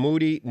 They are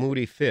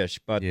moody fish,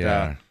 but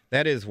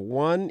that is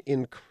one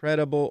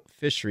incredible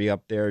fishery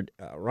up there.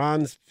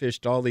 Ron's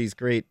fished all these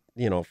great,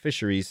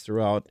 fisheries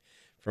throughout,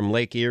 from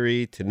Lake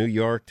Erie to New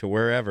York to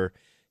wherever,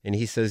 and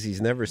he says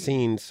he's never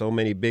seen so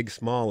many big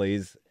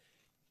smallies,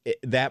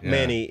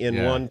 many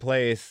in one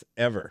place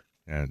ever.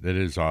 Yeah, that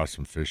is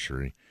awesome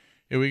fishery.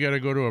 Hey, we got to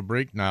go to a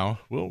break now.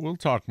 We'll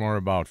talk more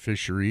about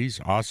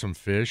fisheries, awesome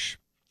fish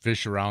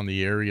around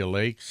the area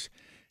lakes,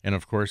 and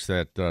of course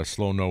that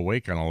slow no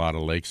wake on a lot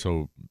of lakes.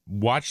 So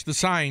watch the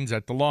signs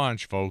at the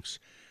launch, folks.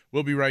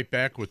 We'll be right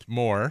back with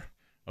more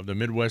of the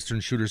Midwestern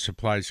Shooter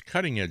Supplies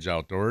Cutting Edge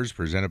Outdoors,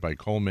 presented by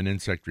Coleman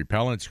Insect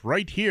Repellents,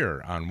 right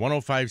here on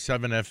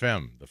 105.7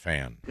 FM, The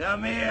Fan.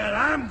 Come here,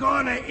 I'm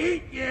gonna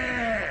eat you.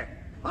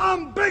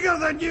 I'm bigger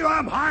than you.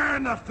 I'm higher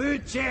in the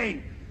food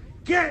chain.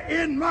 Get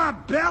in my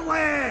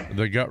belly.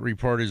 The Gut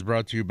Report is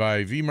brought to you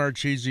by V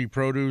Marchese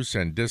Produce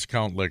and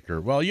Discount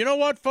Liquor. Well, you know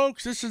what,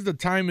 folks? This is the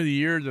time of the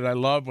year that I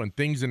love when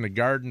things in the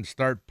garden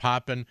start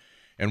popping.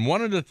 And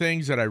one of the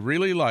things that I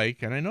really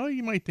like, and I know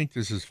you might think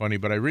this is funny,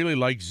 but I really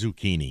like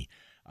zucchini.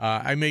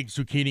 I make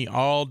zucchini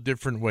all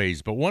different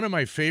ways, but one of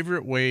my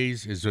favorite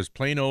ways is just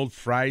plain old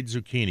fried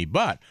zucchini.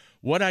 But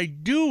what I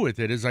do with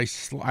it is I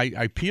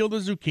peel the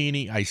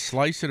zucchini, I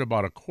slice it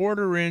about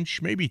 1/4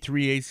 inch, maybe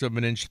 3/8 of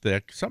an inch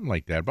thick, something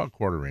like that, about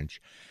 1/4 inch.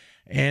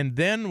 And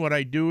then what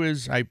I do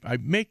is I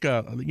make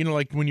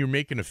like when you're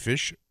making a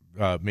fish,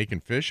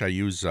 I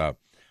use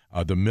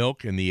the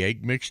milk and the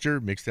egg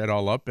mixture, mix that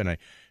all up, and I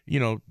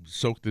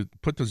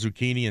put the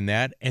zucchini in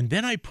that, and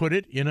then I put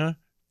it in a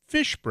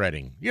fish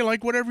breading,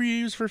 like whatever you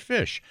use for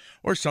fish,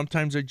 or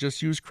sometimes I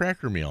just use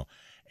cracker meal,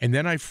 and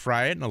then I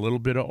fry it in a little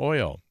bit of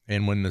oil.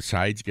 And when the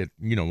sides get,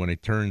 when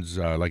it turns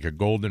like a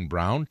golden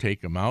brown,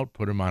 take them out,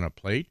 put them on a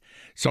plate.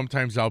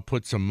 Sometimes I'll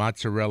put some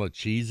mozzarella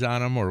cheese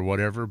on them or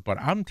whatever, but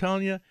I'm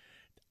telling you,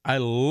 I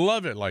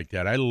love it like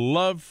that. I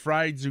love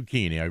fried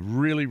zucchini. I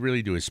really,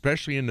 really do,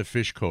 especially in the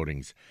fish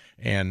coatings.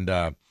 And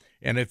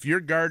if your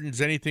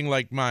garden's anything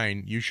like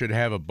mine, you should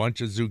have a bunch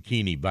of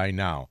zucchini by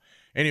now.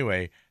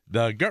 Anyway,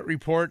 the Gut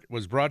Report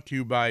was brought to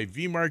you by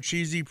V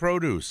Marchese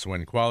Produce.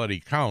 When quality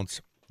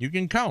counts, you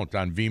can count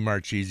on V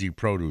Marchese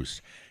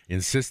Produce.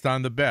 Insist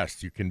on the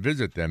best. You can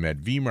visit them at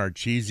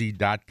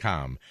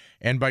vmarchese.com.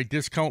 And by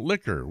Discount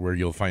Liquor, where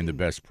you'll find the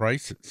best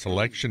price,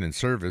 selection, and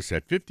service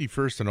at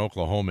 51st and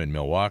Oklahoma in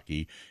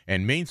Milwaukee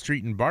and Main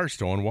Street in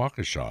Barstow and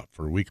Waukesha.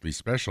 For weekly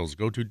specials,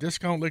 go to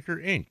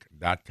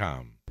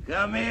discountliquorinc.com.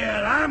 Come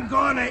here, I'm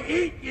gonna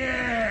eat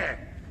you.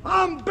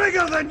 I'm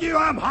bigger than you.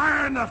 I'm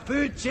higher in the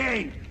food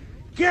chain.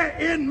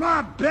 Get in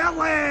my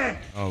belly.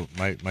 Oh,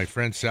 my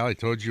friend Sally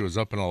told you was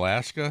up in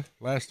Alaska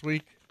last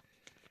week,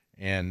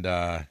 and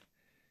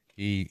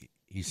he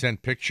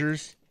sent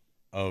pictures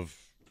of,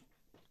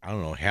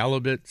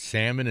 halibut,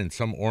 salmon, and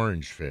some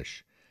orange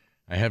fish.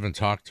 I haven't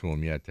talked to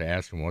him yet to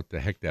ask him what the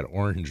heck that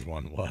orange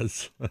one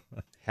was.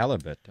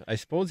 Halibut. I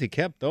suppose he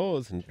kept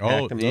those and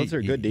packed them. Those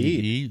are good to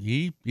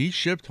eat. He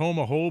shipped home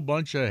a whole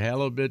bunch of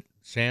halibut,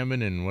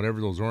 salmon, and whatever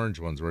those orange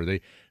ones were.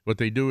 What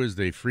they do is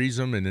they freeze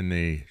them and then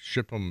they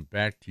ship them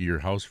back to your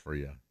house for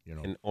you. You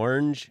know, an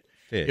orange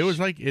fish. It was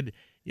like it.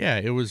 Yeah,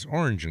 it was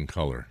orange in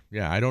color.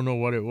 Yeah, I don't know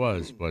what it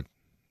was, but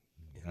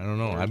I don't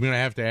know. I'm gonna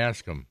have to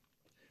ask him.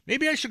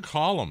 Maybe I should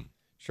call him.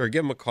 Sure,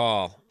 give him a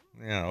call.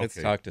 Yeah, okay.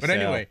 Let's talk to But Sal.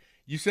 anyway,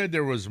 you said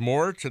there was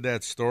more to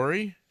that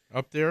story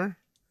up there?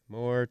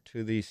 More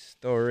to the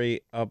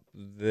story up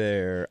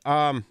there.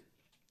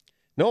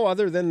 No,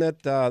 other than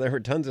that, there were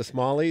tons of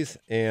smallies,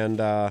 and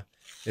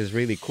it's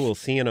really cool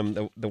seeing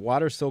them. The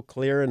water's so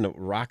clear, and the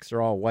rocks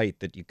are all white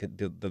that you could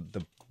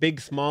the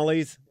big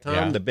smallies,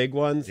 Tom, the big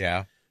ones,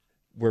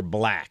 were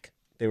black.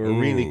 They were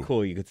really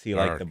cool. You could see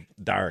dark. like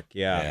the dark,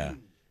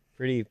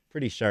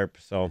 pretty sharp.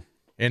 So.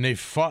 And they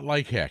fought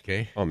like heck,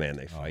 eh? Oh man,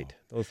 they fight.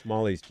 Those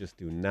smallies just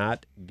do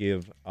not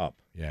give up.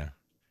 Yeah,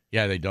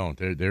 they don't.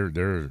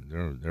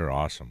 They're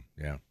awesome.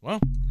 Yeah. Well,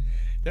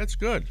 that's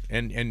good.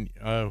 And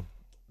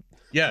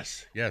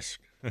yes,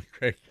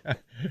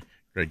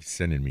 Greg's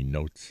sending me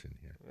notes in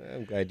here.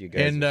 I'm glad you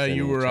guys. And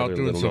you were out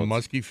doing some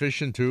muskie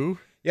fishing too.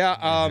 Yeah,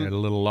 had a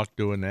little luck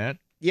doing that.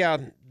 Yeah,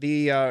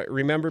 the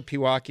remember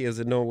Pewaukee is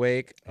a no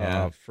wake.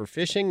 For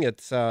fishing,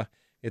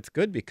 it's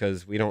good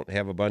because we don't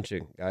have a bunch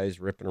of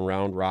guys ripping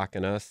around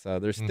rocking us.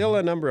 There's still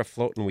a number of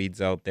floating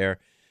weeds out there,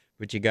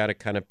 but you got to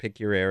kind of pick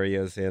your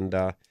areas. And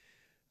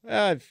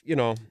I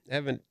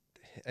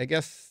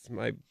guess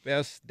my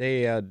best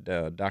day at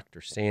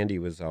Dr. Sandy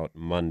was out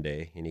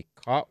Monday, and he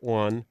caught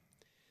one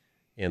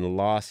and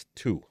lost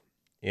two.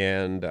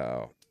 And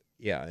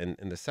and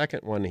the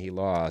second one he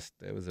lost,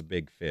 it was a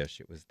big fish.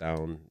 It was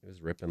down, it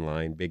was ripping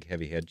line, big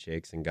heavy head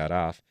shakes, and got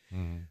off.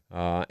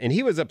 And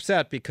he was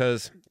upset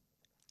because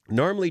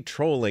normally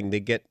trolling, they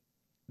get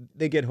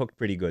hooked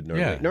pretty good.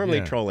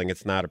 Normally trolling,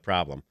 it's not a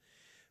problem.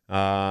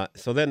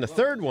 So then the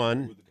third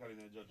one,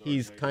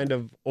 he's kind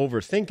of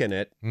overthinking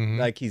it,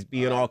 like he's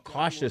being all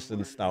cautious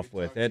and stuff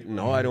with it. And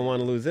I don't want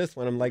to lose this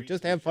one. I'm like,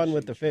 just have fun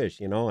with the fish,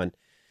 you know. And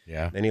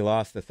then he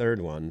lost the third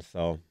one.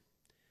 So,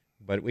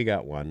 but we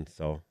got one.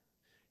 So,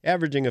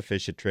 averaging a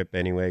fish a trip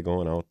anyway,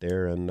 going out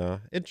there,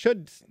 and it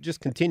should just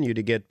continue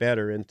to get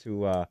better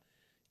into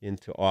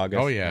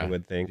August. I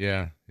would think.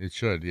 Yeah, it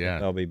should. Yeah,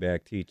 I'll be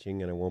back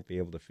teaching, and I won't be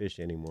able to fish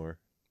anymore.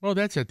 Well,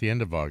 that's at the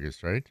end of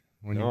August, right?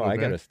 I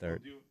got to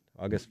start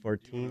August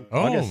 14th.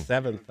 August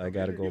 7th, I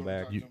got to go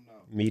back.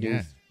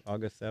 Meetings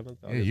August 7th.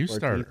 August you 14th.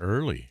 Start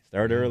early.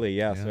 Start early,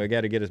 yeah. So I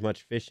got to get as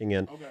much fishing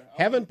in.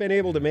 Haven't been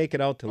able to make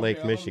it out to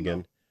Lake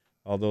Michigan,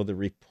 although the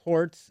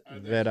reports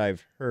that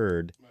I've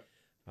heard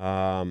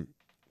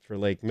for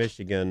Lake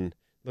Michigan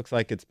looks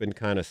like it's been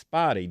kind of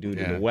spotty due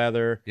to the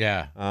weather.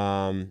 Yeah.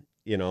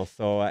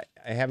 So I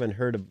haven't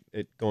heard of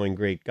it going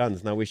great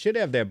guns. Now, we should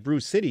have that Brew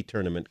City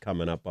tournament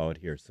coming up out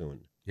here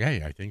soon. Yeah,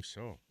 I think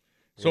so.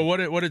 So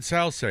what did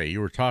Sal say? You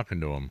were talking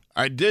to him.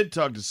 I did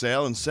talk to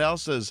Sal, and Sal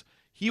says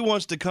he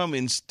wants to come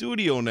in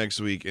studio next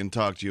week and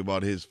talk to you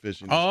about his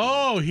fishing.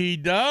 Oh, he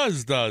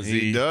does he?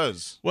 He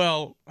does.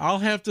 Well, I'll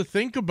have to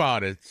think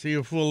about it, see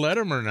if we'll let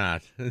him or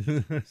not.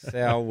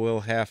 Sal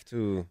will have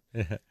to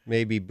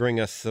maybe bring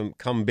us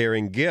come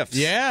bearing gifts.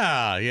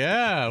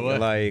 Yeah. Well,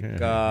 like you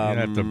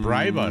have to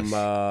bribe us.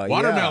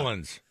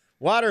 Watermelons.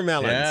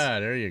 Watermelons. Yeah,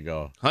 there you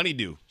go.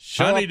 Honeydew.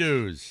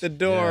 Honeydews. The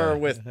door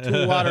with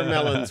 2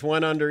 watermelons,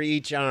 one under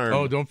each arm.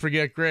 Oh, don't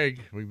forget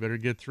Greg. We better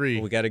get 3.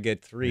 We got to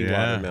get 3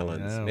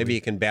 watermelons. Maybe he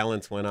can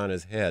balance one on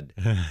his head.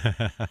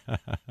 How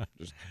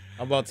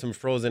about some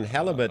frozen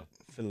halibut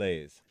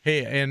fillets?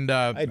 Hey, and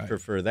I'd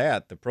prefer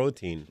that, the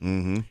protein.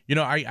 Mm-hmm. You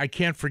know, I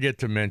can't forget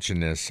to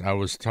mention this. I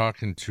was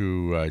talking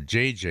to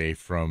JJ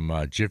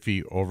from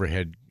Jiffy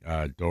Overhead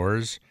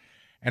Doors.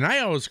 And I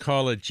always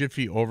call it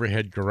Jiffy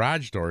Overhead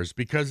Garage Doors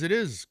because it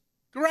is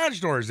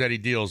garage doors that he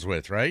deals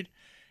with, right?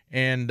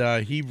 And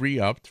he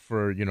re-upped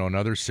for,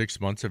 another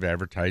 6 months of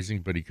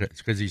advertising, but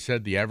because he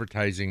said the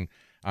advertising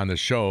on the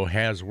show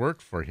has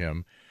worked for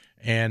him.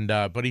 And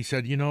but he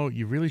said,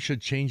 you really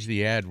should change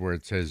the ad where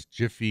it says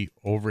Jiffy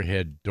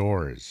Overhead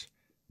Doors,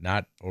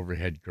 not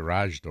Overhead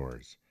Garage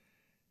Doors.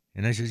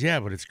 And I says, yeah,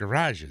 but it's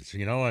garages,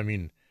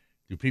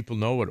 do people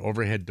know what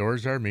overhead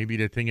doors are? Maybe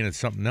they're thinking it's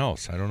something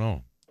else. I don't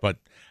know. But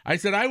I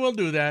said, I will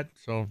do that.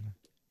 So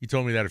he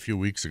told me that a few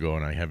weeks ago,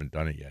 and I haven't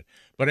done it yet.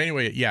 But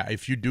anyway, yeah,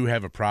 if you do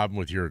have a problem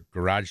with your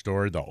garage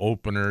door, the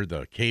opener,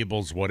 the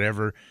cables,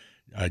 whatever,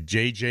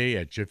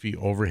 JJ at Jiffy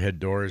Overhead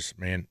Doors,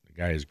 man, the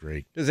guy is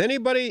great. Does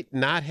anybody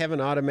not have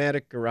an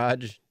automatic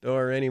garage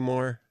door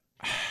anymore?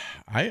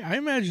 I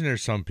imagine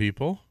there's some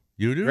people.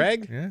 You do?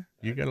 Greg? Yeah.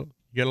 You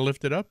gotta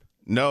lift it up?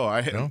 No,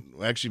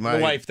 actually my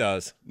wife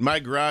does. My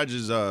garage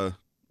is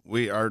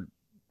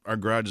our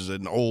garage is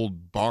an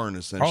old barn,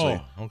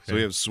 essentially. Oh, okay. So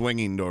we have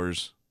swinging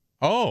doors.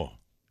 Oh,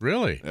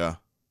 really? Yeah.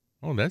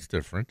 Oh, that's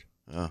different.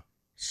 Yeah.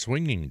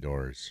 Swinging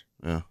doors.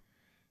 Yeah.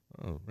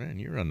 Oh, man,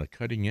 you're on the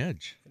cutting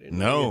edge. I didn't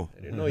know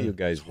you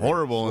guys were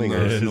horrible in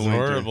the It's winter.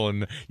 horrible.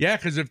 Yeah,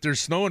 because if there's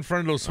snow in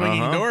front of those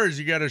swinging doors,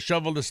 you got to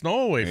shovel the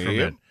snow away from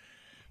it.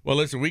 Well,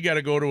 listen, we got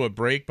to go to a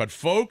break, but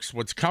folks,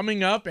 what's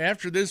coming up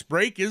after this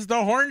break is the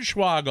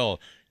Hornswoggle.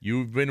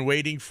 You've been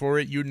waiting for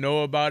it. You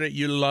know about it.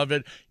 You love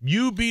it.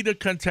 You be the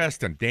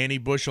contestant. Danny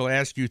Bush will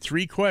ask you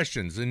 3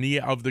 questions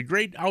of the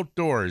great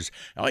outdoors.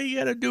 All you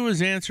got to do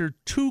is answer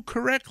 2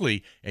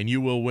 correctly, and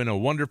you will win a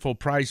wonderful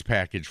prize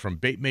package from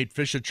Baitmate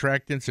Fish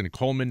Attractants and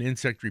Coleman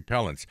Insect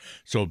Repellents.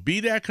 So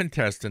be that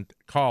contestant.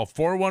 Call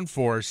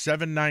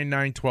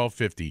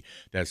 414-799-1250.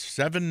 That's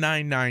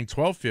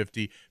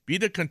 799-1250. Be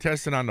the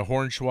contestant on the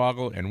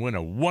Hornswoggle and win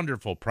a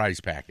wonderful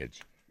prize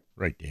package.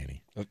 Right,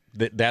 Danny.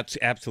 That's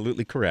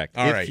absolutely correct.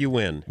 All if right. you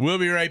win. We'll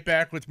be right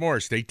back with more.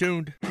 Stay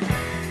tuned.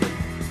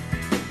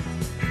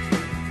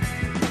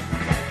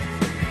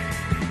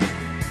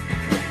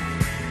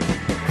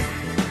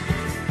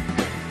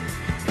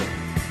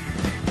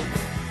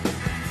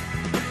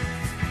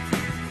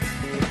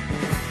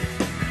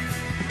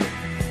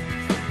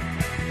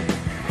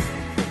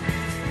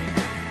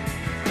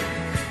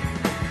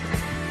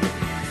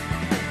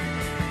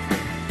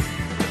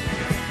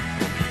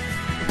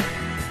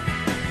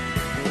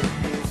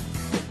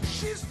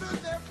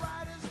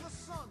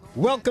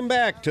 Welcome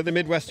back to the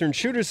Midwestern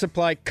Shooter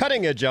Supply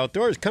Cutting Edge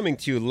Outdoors, coming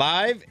to you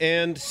live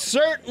and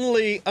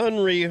certainly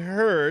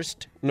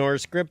unrehearsed nor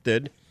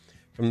scripted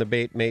from the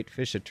Baitmate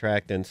Fish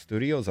Attractant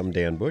Studios. I'm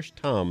Dan Bush,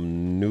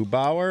 Tom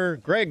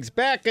Neubauer. Greg's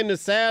back in the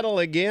saddle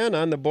again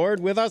on the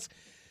board with us.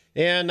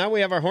 And now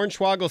we have our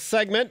Hornswoggle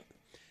segment.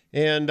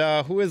 And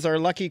who is our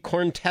lucky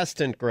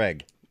contestant,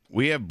 Greg?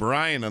 We have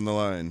Brian on the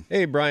line.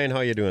 Hey, Brian, how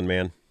you doing,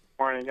 man?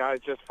 Morning, guys.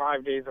 Just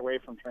 5 days away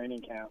from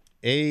training camp.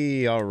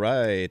 Hey, all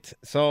right.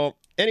 So,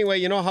 anyway,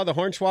 you know how the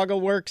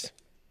Hornswoggle works?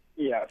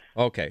 Yes.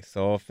 Okay,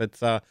 so if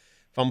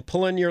I'm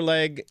pulling your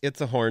leg, it's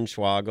a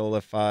Hornswoggle.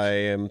 If I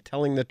am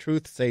telling the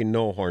truth, say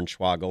no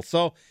Hornswoggle.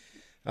 So,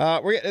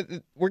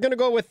 we're going to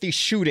go with the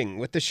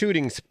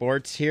shooting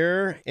sports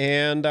here,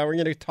 and we're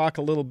going to talk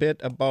a little bit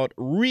about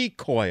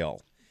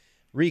recoil.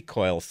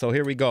 So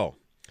here we go.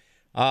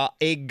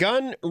 A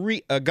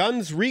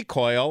gun's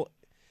recoil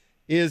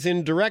is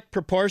in direct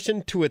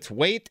proportion to its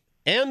weight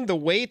and the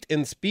weight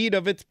and speed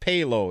of its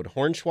payload.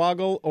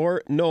 Hornswoggle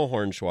or no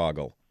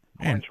Hornswoggle?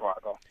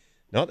 Hornswoggle.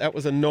 No, that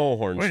was a no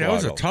Hornswoggle. Wait, that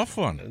was a tough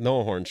one.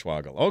 No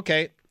Hornswoggle.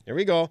 Okay, here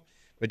we go.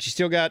 But you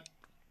still got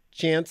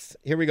chance.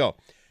 Here we go.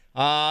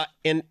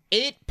 An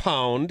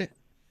 8-pound,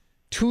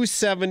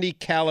 .270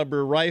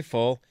 caliber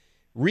rifle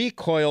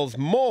recoils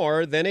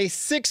more than a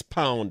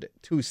 6-pound,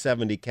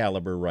 .270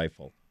 caliber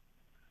rifle.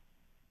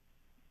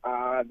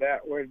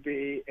 That would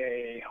be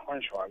a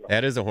Hornswoggle.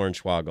 That is a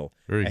Hornswoggle.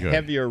 Very good. A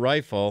heavier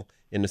rifle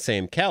in the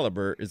same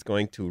caliber is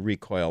going to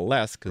recoil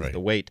less because Right. the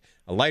weight.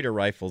 A lighter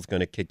rifle is going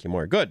to kick you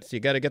more. Good. So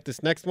you got to get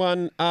this next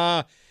one.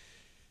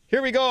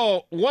 Here we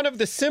go. One of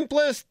the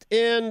simplest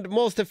and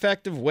most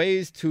effective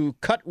ways to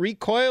cut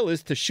recoil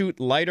is to shoot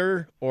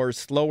lighter or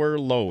slower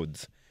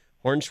loads.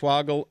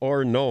 Hornswoggle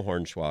or no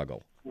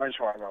Hornswoggle?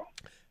 Hornswoggle.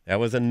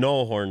 That was a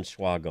no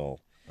Hornswoggle.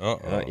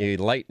 You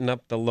lighten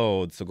up the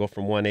load, so go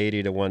from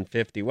 180 to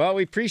 150. Well,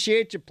 we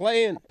appreciate you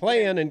playing,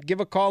 and give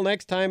a call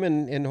next time,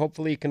 and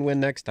hopefully you can win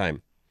next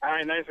time. All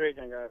right, nice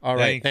weekend, guys. All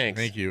right, thanks.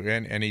 Thank you.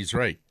 And he's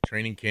right.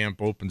 Training camp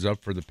opens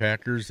up for the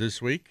Packers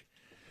this week,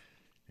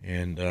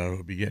 and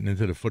we'll be getting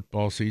into the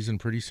football season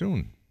pretty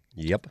soon.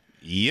 Yep.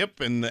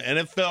 And the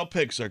NFL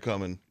picks are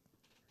coming.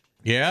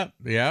 Yeah.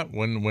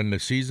 When the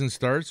season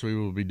starts, we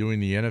will be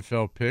doing the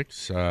NFL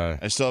picks.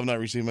 I still have not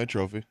received my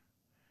trophy.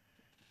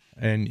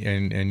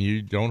 And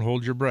you don't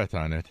hold your breath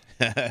on it.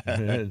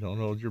 Don't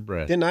hold your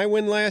breath. Didn't I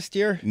win last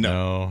year?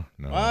 No.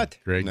 What?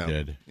 Greg No.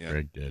 did. Yeah.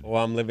 Greg did.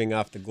 Well, I'm living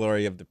off the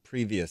glory of the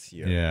previous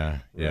year. Yeah. Right.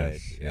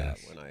 Yes. Yeah.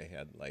 Yes. When I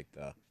had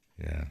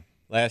Yeah.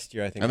 last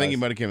year, I think. I think was, you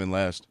might have came in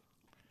last.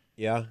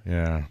 Yeah.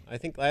 Yeah. I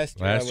think last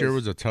year. Last year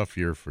was a tough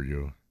year for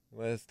you.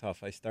 Well, it was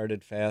tough. I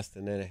started fast,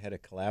 and then I had a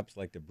collapse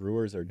like the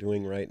Brewers are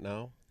doing right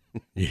now.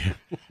 Yeah.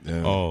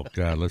 Oh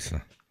God,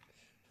 listen.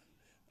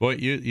 Well,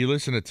 you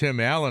listen to Tim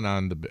Allen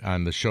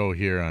on the show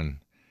here on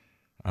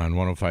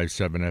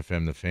 105.7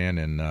 FM The Fan,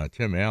 and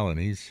Tim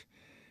Allen,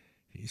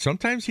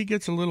 sometimes he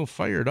gets a little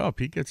fired up.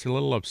 He gets a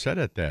little upset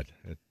at that,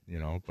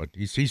 but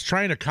he's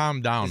trying to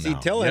calm down. Is now.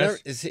 he telling?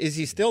 Yes? Is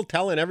he still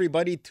telling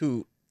everybody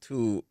to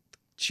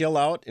chill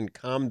out and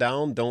calm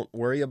down? Don't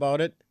worry about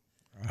it.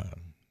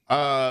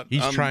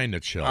 He's trying to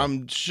chill.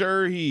 I'm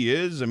sure he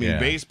is. I mean, Yeah.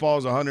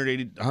 baseball's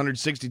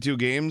 162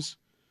 games,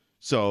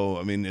 so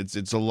I mean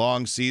it's a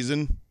long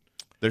season.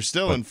 They're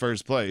still in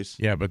first place.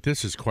 Yeah, but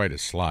this is quite a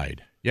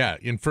slide. Yeah,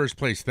 in first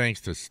place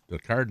thanks to the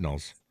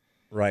Cardinals.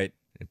 Right.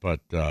 But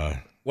Well,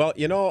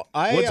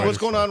 What's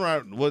going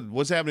on?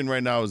 What's happening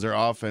right now is their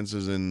offense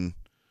is in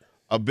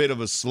a bit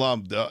of a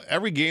slump.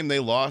 Every game they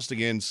lost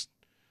against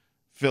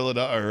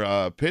Philadelphia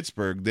or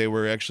Pittsburgh, they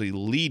were actually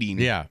leading.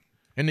 yeah,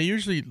 and they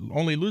usually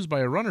only lose by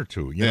a run or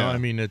two. You know, I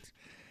mean it's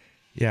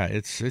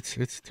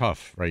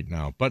tough right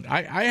now. But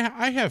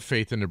I have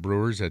faith in the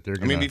Brewers that they're I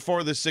going mean,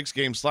 before the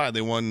 6-game slide,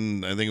 they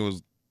won. I think it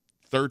was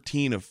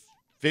 13 of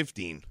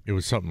 15. It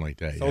was something like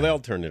that. So they'll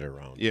turn it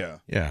around. Yeah.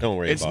 Yeah. Don't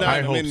worry It's about not-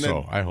 it. I I mean, hope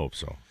so. I hope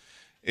so.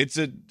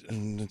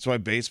 That's why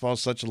baseball's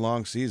such a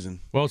long season.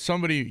 Well,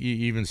 somebody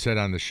even said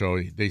on the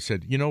show, they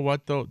said, you know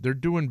what, though? They're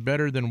doing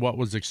better than what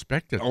was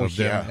expected of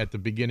them at the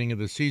beginning of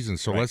the season,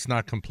 so let's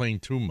not complain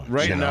too much.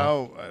 Right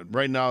now,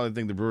 I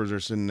think the Brewers are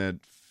sitting at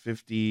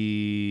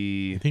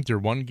 50. I think they're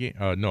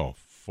 4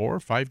 or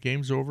 5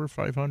 games over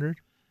 500.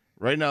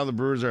 Right now, the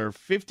Brewers are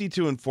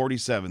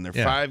 52-47. They're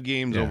 5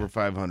 games over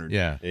 500.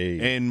 Yeah.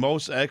 And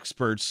most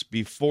experts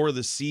before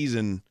the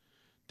season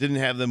didn't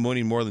have them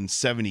winning more than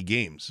 70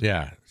 games.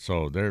 Yeah,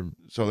 so they're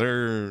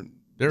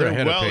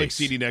ahead well of pace.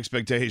 Exceeding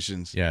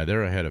expectations. Yeah,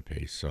 they're ahead of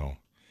pace. So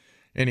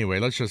anyway,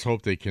 let's just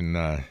hope they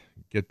can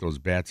get those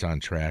bats on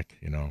track,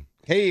 you know.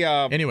 Hey,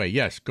 anyway,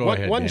 yes, go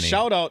ahead, One Danny.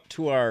 shout out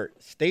to our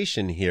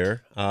station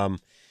here.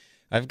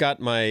 I've got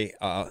my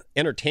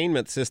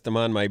entertainment system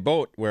on my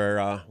boat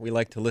where we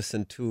like to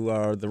listen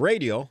to the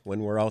radio when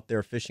we're out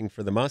there fishing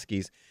for the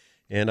muskies.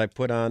 And I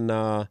put on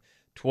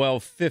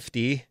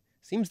 1250.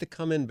 Seems to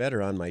come in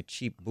better on my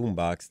cheap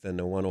boombox than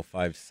the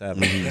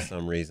 105.7 for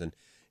some reason.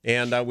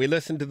 And we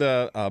listened to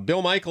the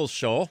Bill Michaels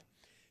show.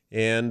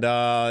 And,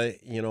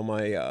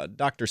 my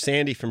Dr.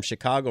 Sandy from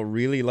Chicago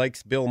really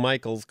likes Bill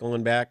Michaels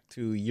going back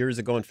to years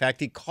ago. In fact,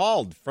 he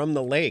called from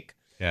the lake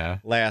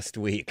last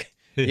week.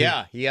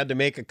 Yeah, he had to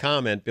make a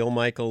comment. Bill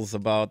Michaels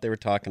they were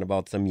talking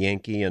about some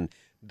Yankee. And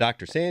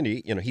Dr.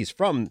 Sandy, he's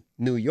from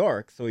New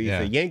York, so he's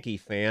a Yankee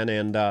fan.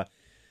 And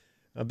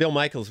Bill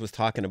Michaels was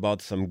talking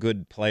about some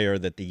good player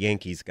that the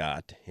Yankees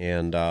got.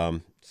 And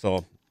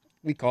so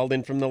we called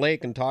in from the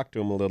lake and talked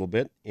to him a little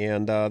bit.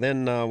 And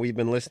then we've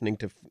been listening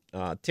to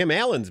Tim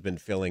Allen's been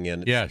filling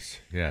in.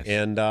 Yes.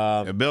 And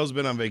Bill's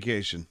been on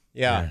vacation.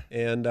 Yeah.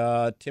 And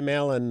Tim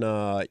Allen,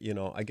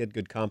 I get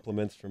good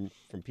compliments from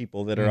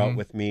people that are out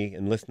with me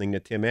and listening to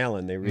Tim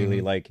Allen. They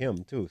really like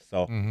him, too.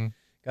 So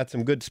got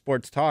some good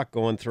sports talk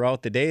going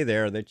throughout the day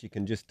there that you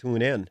can just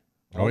tune in.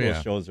 All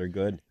those shows are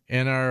good.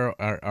 And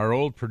our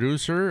old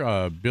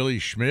producer, Billy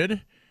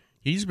Schmid,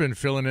 he's been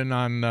filling in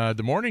on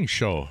the morning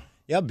show.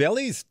 Yeah,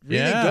 Billy's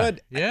really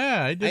good.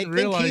 Yeah, I didn't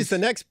realize. I think he's the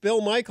next Bill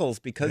Michaels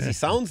because he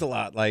sounds a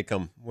lot like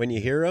him when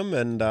you hear him.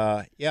 And,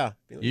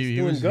 he's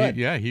doing good.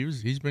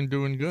 He's been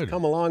doing good. He's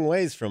come a long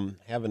ways from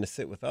having to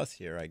sit with us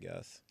here, I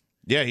guess.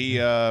 Yeah, he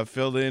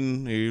filled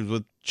in. He was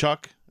with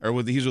Chuck,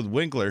 he's with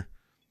Winkler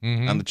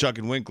on the Chuck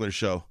and Winkler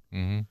show.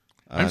 Mm-hmm.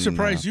 I'm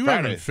surprised you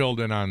haven't filled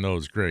in on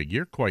those, Greg.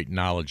 You're quite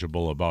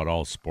knowledgeable about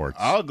all sports.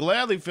 I'll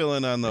gladly fill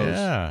in on those.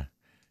 Yeah.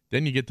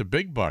 Then you get the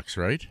big bucks,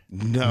 right?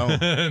 No.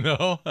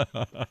 No?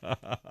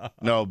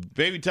 No,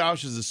 Baby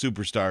Tausch is a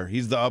superstar.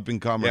 He's the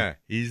up-and-comer. Yeah,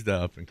 he's the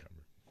up-and-comer.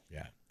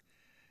 Yeah.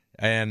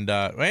 And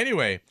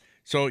anyway,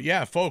 so,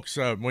 folks,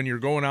 when you're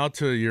going out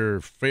to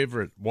your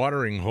favorite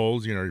watering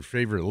holes, your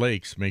favorite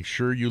lakes, make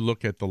sure you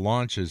look at the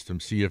launches to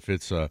see if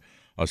it's a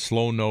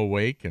slow no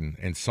wake,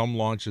 and some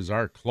launches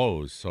are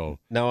closed. So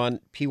now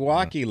on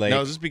Pewaukee Lake,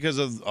 now is this because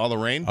of all the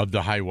rain? Of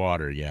the high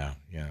water, yeah.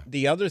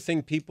 The other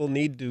thing people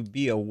need to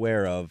be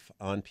aware of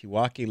on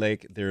Pewaukee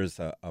Lake, there's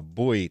a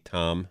buoy,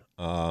 Tom,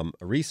 a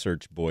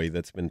research buoy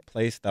that's been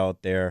placed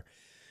out there.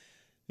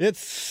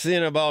 It's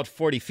in about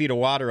 40 feet of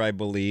water, I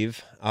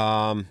believe.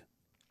 Out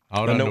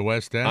on the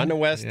west end. On the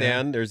west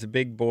end, there's a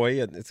big buoy.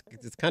 It's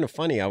kind of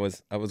funny. I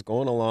was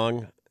going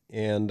along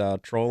and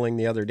trolling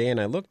the other day,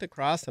 and I looked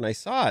across and I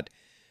saw it.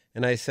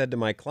 And I said to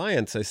my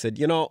clients, I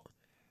said,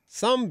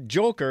 some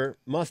joker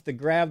must have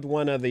grabbed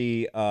one of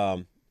the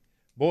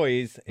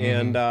buoys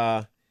and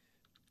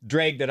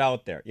dragged it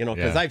out there,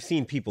 because I've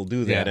seen people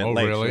do that at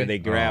lakes where they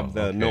grab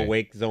the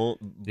no-wake zone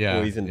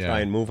buoys and try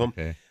and move them.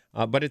 Okay.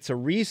 But it's a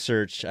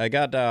research. I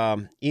got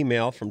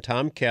email from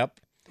Tom Kep,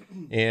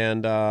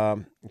 and,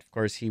 of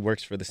course, he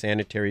works for the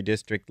Sanitary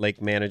District Lake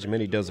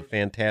Management. He does a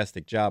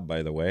fantastic job,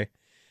 by the way.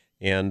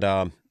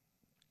 And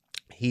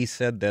he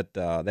said that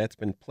that's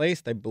been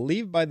placed, I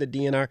believe, by the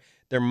DNR.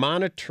 They're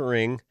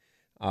monitoring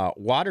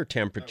water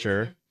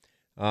temperature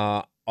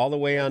all the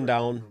way on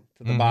down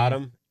to the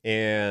bottom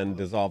and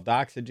dissolved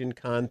oxygen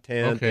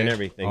content and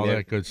everything. All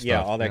that good stuff.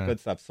 Yeah, all that good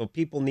stuff. So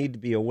people need to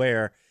be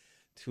aware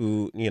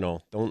to,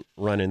 don't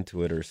run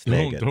into it or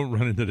snag it. Don't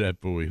run into that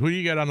buoy. Who do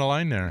you got on the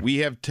line there? We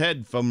have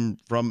Ted from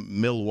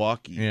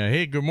Milwaukee. Yeah.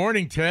 Hey, good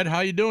morning, Ted.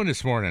 How you doing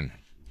this morning?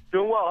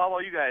 Doing well. How about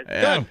you guys?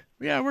 Good.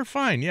 Yeah, we're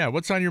fine. Yeah.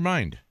 What's on your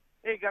mind?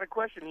 Hey, got a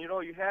question.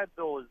 You had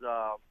those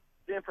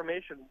the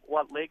information,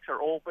 what lakes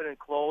are open and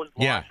closed,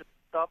 launches and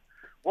stuff.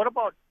 What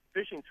about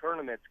fishing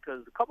tournaments?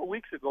 Because a couple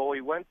weeks ago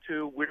we were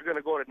going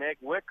to go to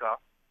Nagwicka.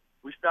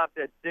 We stopped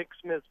at Dick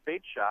Smith's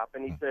bait shop,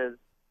 and he says,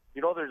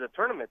 there's a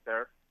tournament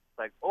there. It's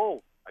like,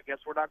 oh, I guess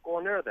we're not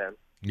going there then.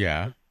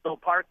 Yeah. No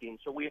parking,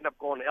 so we end up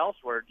going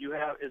elsewhere.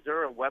 Is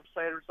there a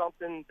website or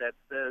something that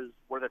says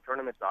where the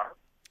tournaments are?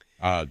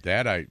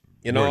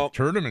 Where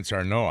tournaments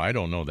are, no, I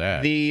don't know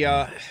that.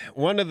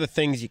 One of the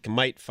things you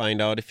might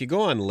find out if you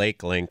go on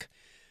Lake Link,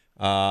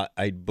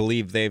 I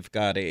believe they've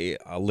got a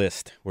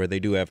list where they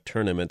do have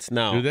tournaments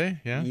now. Do they?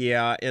 Yeah.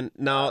 Yeah, and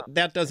now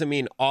that doesn't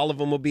mean all of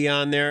them will be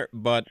on there,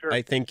 but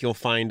I think you'll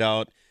find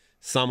out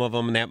some of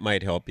them, and that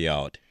might help you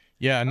out.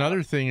 Yeah.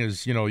 Another thing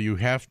is, you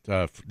have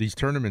these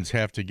tournaments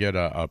have to get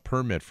a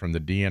permit from the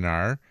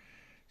DNR.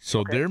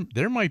 So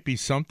there might be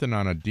something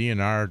on a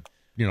DNR,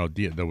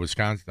 the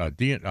Wisconsin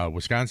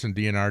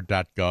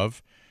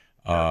WisconsinDNR.gov.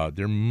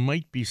 There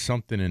might be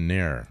something in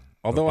there.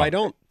 Although I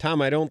don't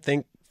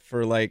think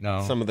for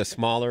some of the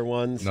smaller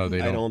ones, no, they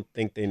don't. I don't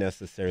think they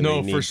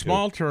necessarily need for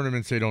small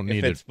tournaments, they don't need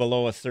it. If it's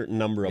below a certain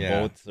number of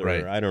boats, or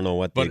I don't know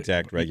what the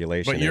exact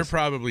regulation is. But you're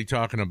probably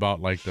talking about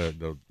like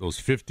those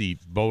 50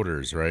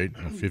 boaters, right?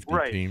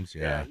 50 teams,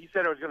 yeah. You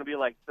said it was going to be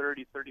like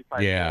 30,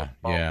 35 Yeah. It's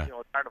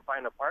hard to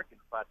find a parking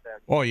spot then.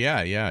 Oh,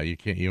 yeah.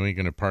 You ain't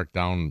going to park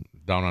down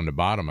on the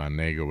bottom on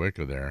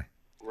Nagawicka there.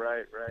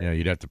 Right. Yeah,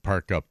 you'd have to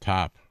park up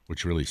top,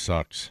 which really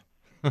sucks.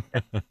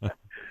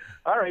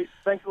 All right.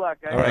 Thanks a lot,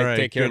 guys. All right.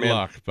 Take care, Good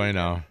luck. Bye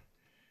now.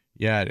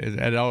 Yeah,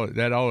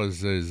 that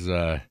always is.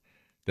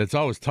 That's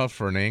always tough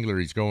for an angler.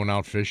 He's going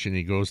out fishing.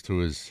 He goes to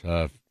his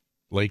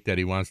lake that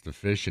he wants to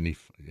fish, and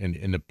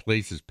the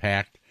place is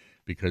packed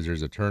because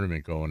there's a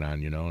tournament going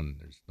on, and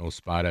there's no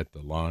spot at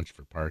the launch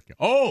for parking.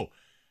 Oh,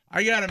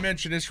 I gotta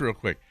mention this real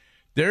quick.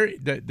 There's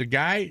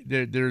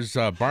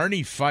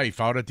Barney Fife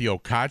out at the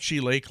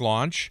Okauchee Lake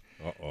launch.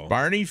 Uh-oh.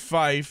 Barney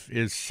Fife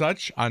is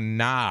such a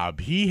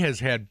knob. He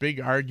has had big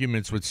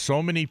arguments with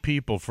so many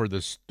people for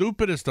the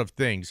stupidest of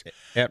things.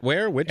 At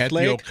where? Which at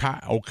lake? The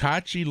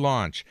Okauchee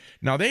launch.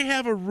 Now, they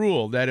have a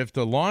rule that if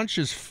the launch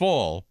is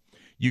full,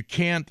 you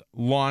can't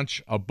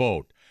launch a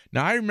boat.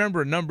 Now, I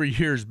remember a number of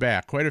years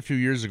back, quite a few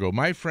years ago,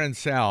 my friend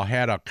Sal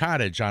had a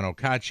cottage on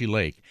Okauchee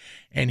Lake,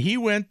 and he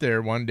went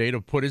there one day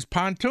to put his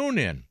pontoon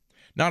in.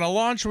 Now, the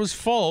launch was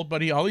full,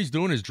 but all he's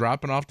doing is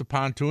dropping off the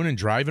pontoon and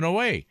driving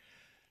away.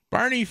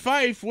 Barney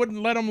Fife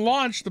wouldn't let him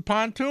launch the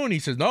pontoon. He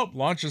says, "Nope,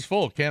 launch is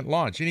full, can't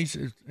launch." And he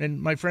says,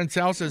 and my friend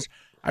Sal says,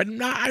 I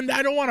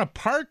don't want to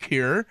park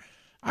here.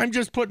 I'm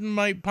just putting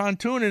my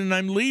pontoon in and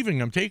I'm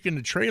leaving. I'm taking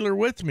the trailer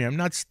with me. I'm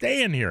not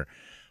staying here.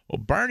 Well,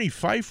 Barney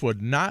Fife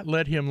would not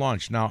let him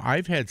launch. Now,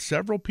 I've had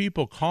several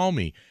people call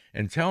me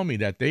and tell me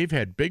that they've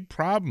had big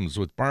problems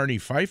with Barney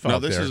Fife out there.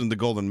 No, this isn't the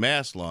Golden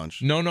Mass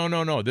launch.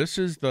 No. This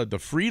is the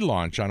free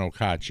launch on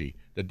Okauchee,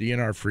 the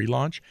DNR free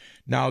launch.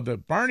 Now, the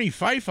Barney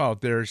Fife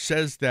out there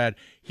says that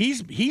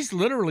he's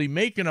literally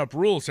making up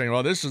rules, saying,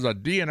 "Well, this is a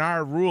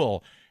DNR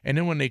rule." And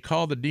then when they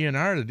call the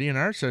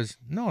DNR says,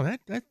 "No,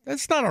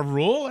 that's not a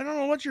rule. I don't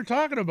know what you're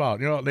talking about."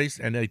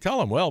 They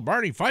tell him, "Well,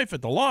 Barney Fife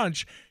at the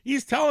launch,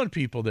 he's telling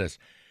people this."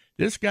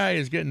 This guy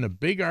is getting into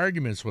big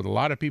arguments with a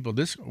lot of people.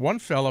 This one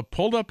fella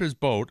pulled up his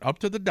boat up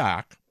to the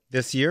dock.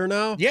 This year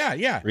now?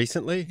 Yeah.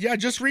 Recently? Yeah,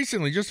 just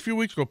recently, just a few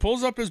weeks ago.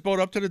 Pulls up his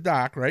boat up to the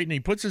dock, right? And he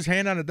puts his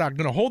hand on the dock.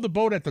 Going to hold the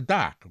boat at the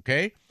dock,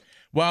 okay?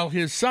 While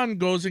his son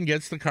goes and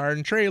gets the car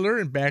and trailer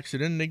and backs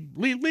it in and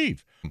they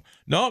leave.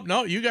 No,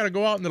 you got to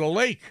go out into the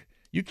lake.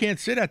 You can't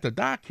sit at the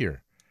dock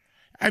here.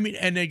 I mean,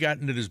 and they got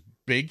into this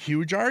big,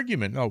 huge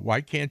argument. No,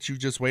 why can't you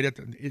just wait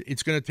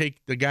it's going to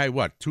take the guy,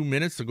 2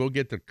 minutes to go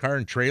get the car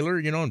and trailer,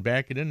 and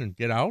back it in and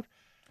get out?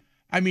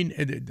 I mean,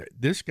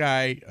 this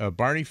guy,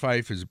 Barney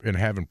Fife, has been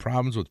having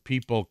problems with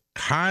people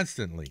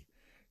constantly.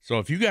 So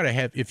if you've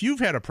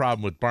had a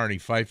problem with Barney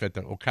Fife at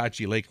the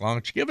Okauchee Lake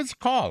launch, give us a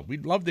call.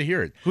 We'd love to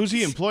hear it. Who's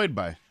he employed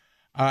by?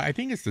 I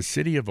think it's the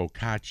city of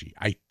Okauchee,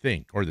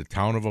 or the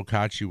town of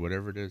Okauchee,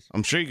 whatever it is.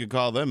 I'm sure you could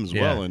call them as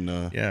well and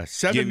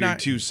give your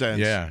 2 cents.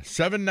 Yeah,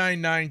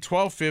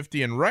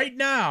 799-1250. And right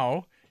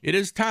now, it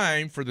is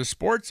time for the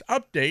Sports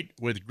Update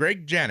with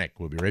Greg Janik.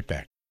 We'll be right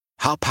back.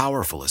 How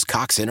powerful is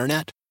Cox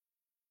Internet?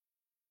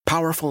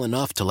 Powerful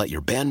enough to let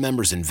your band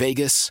members in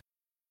Vegas,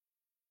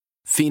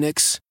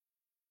 Phoenix,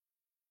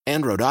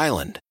 and Rhode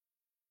Island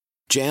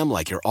jam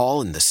like you're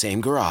all in the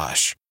same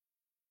garage.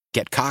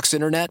 Get Cox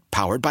Internet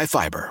powered by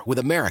fiber with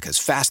America's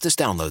fastest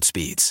download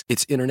speeds.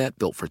 It's internet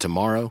built for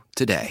tomorrow,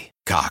 today.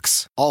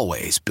 Cox,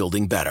 always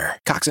building better.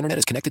 Cox Internet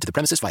is connected to the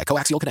premises via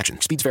coaxial connection.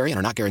 Speeds vary and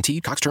are not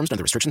guaranteed. Cox terms and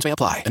other restrictions may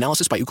apply.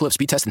 Analysis by Ookla of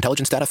Speed Test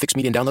Intelligence Data. Fixed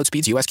median download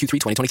speeds. US Q3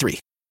 2023.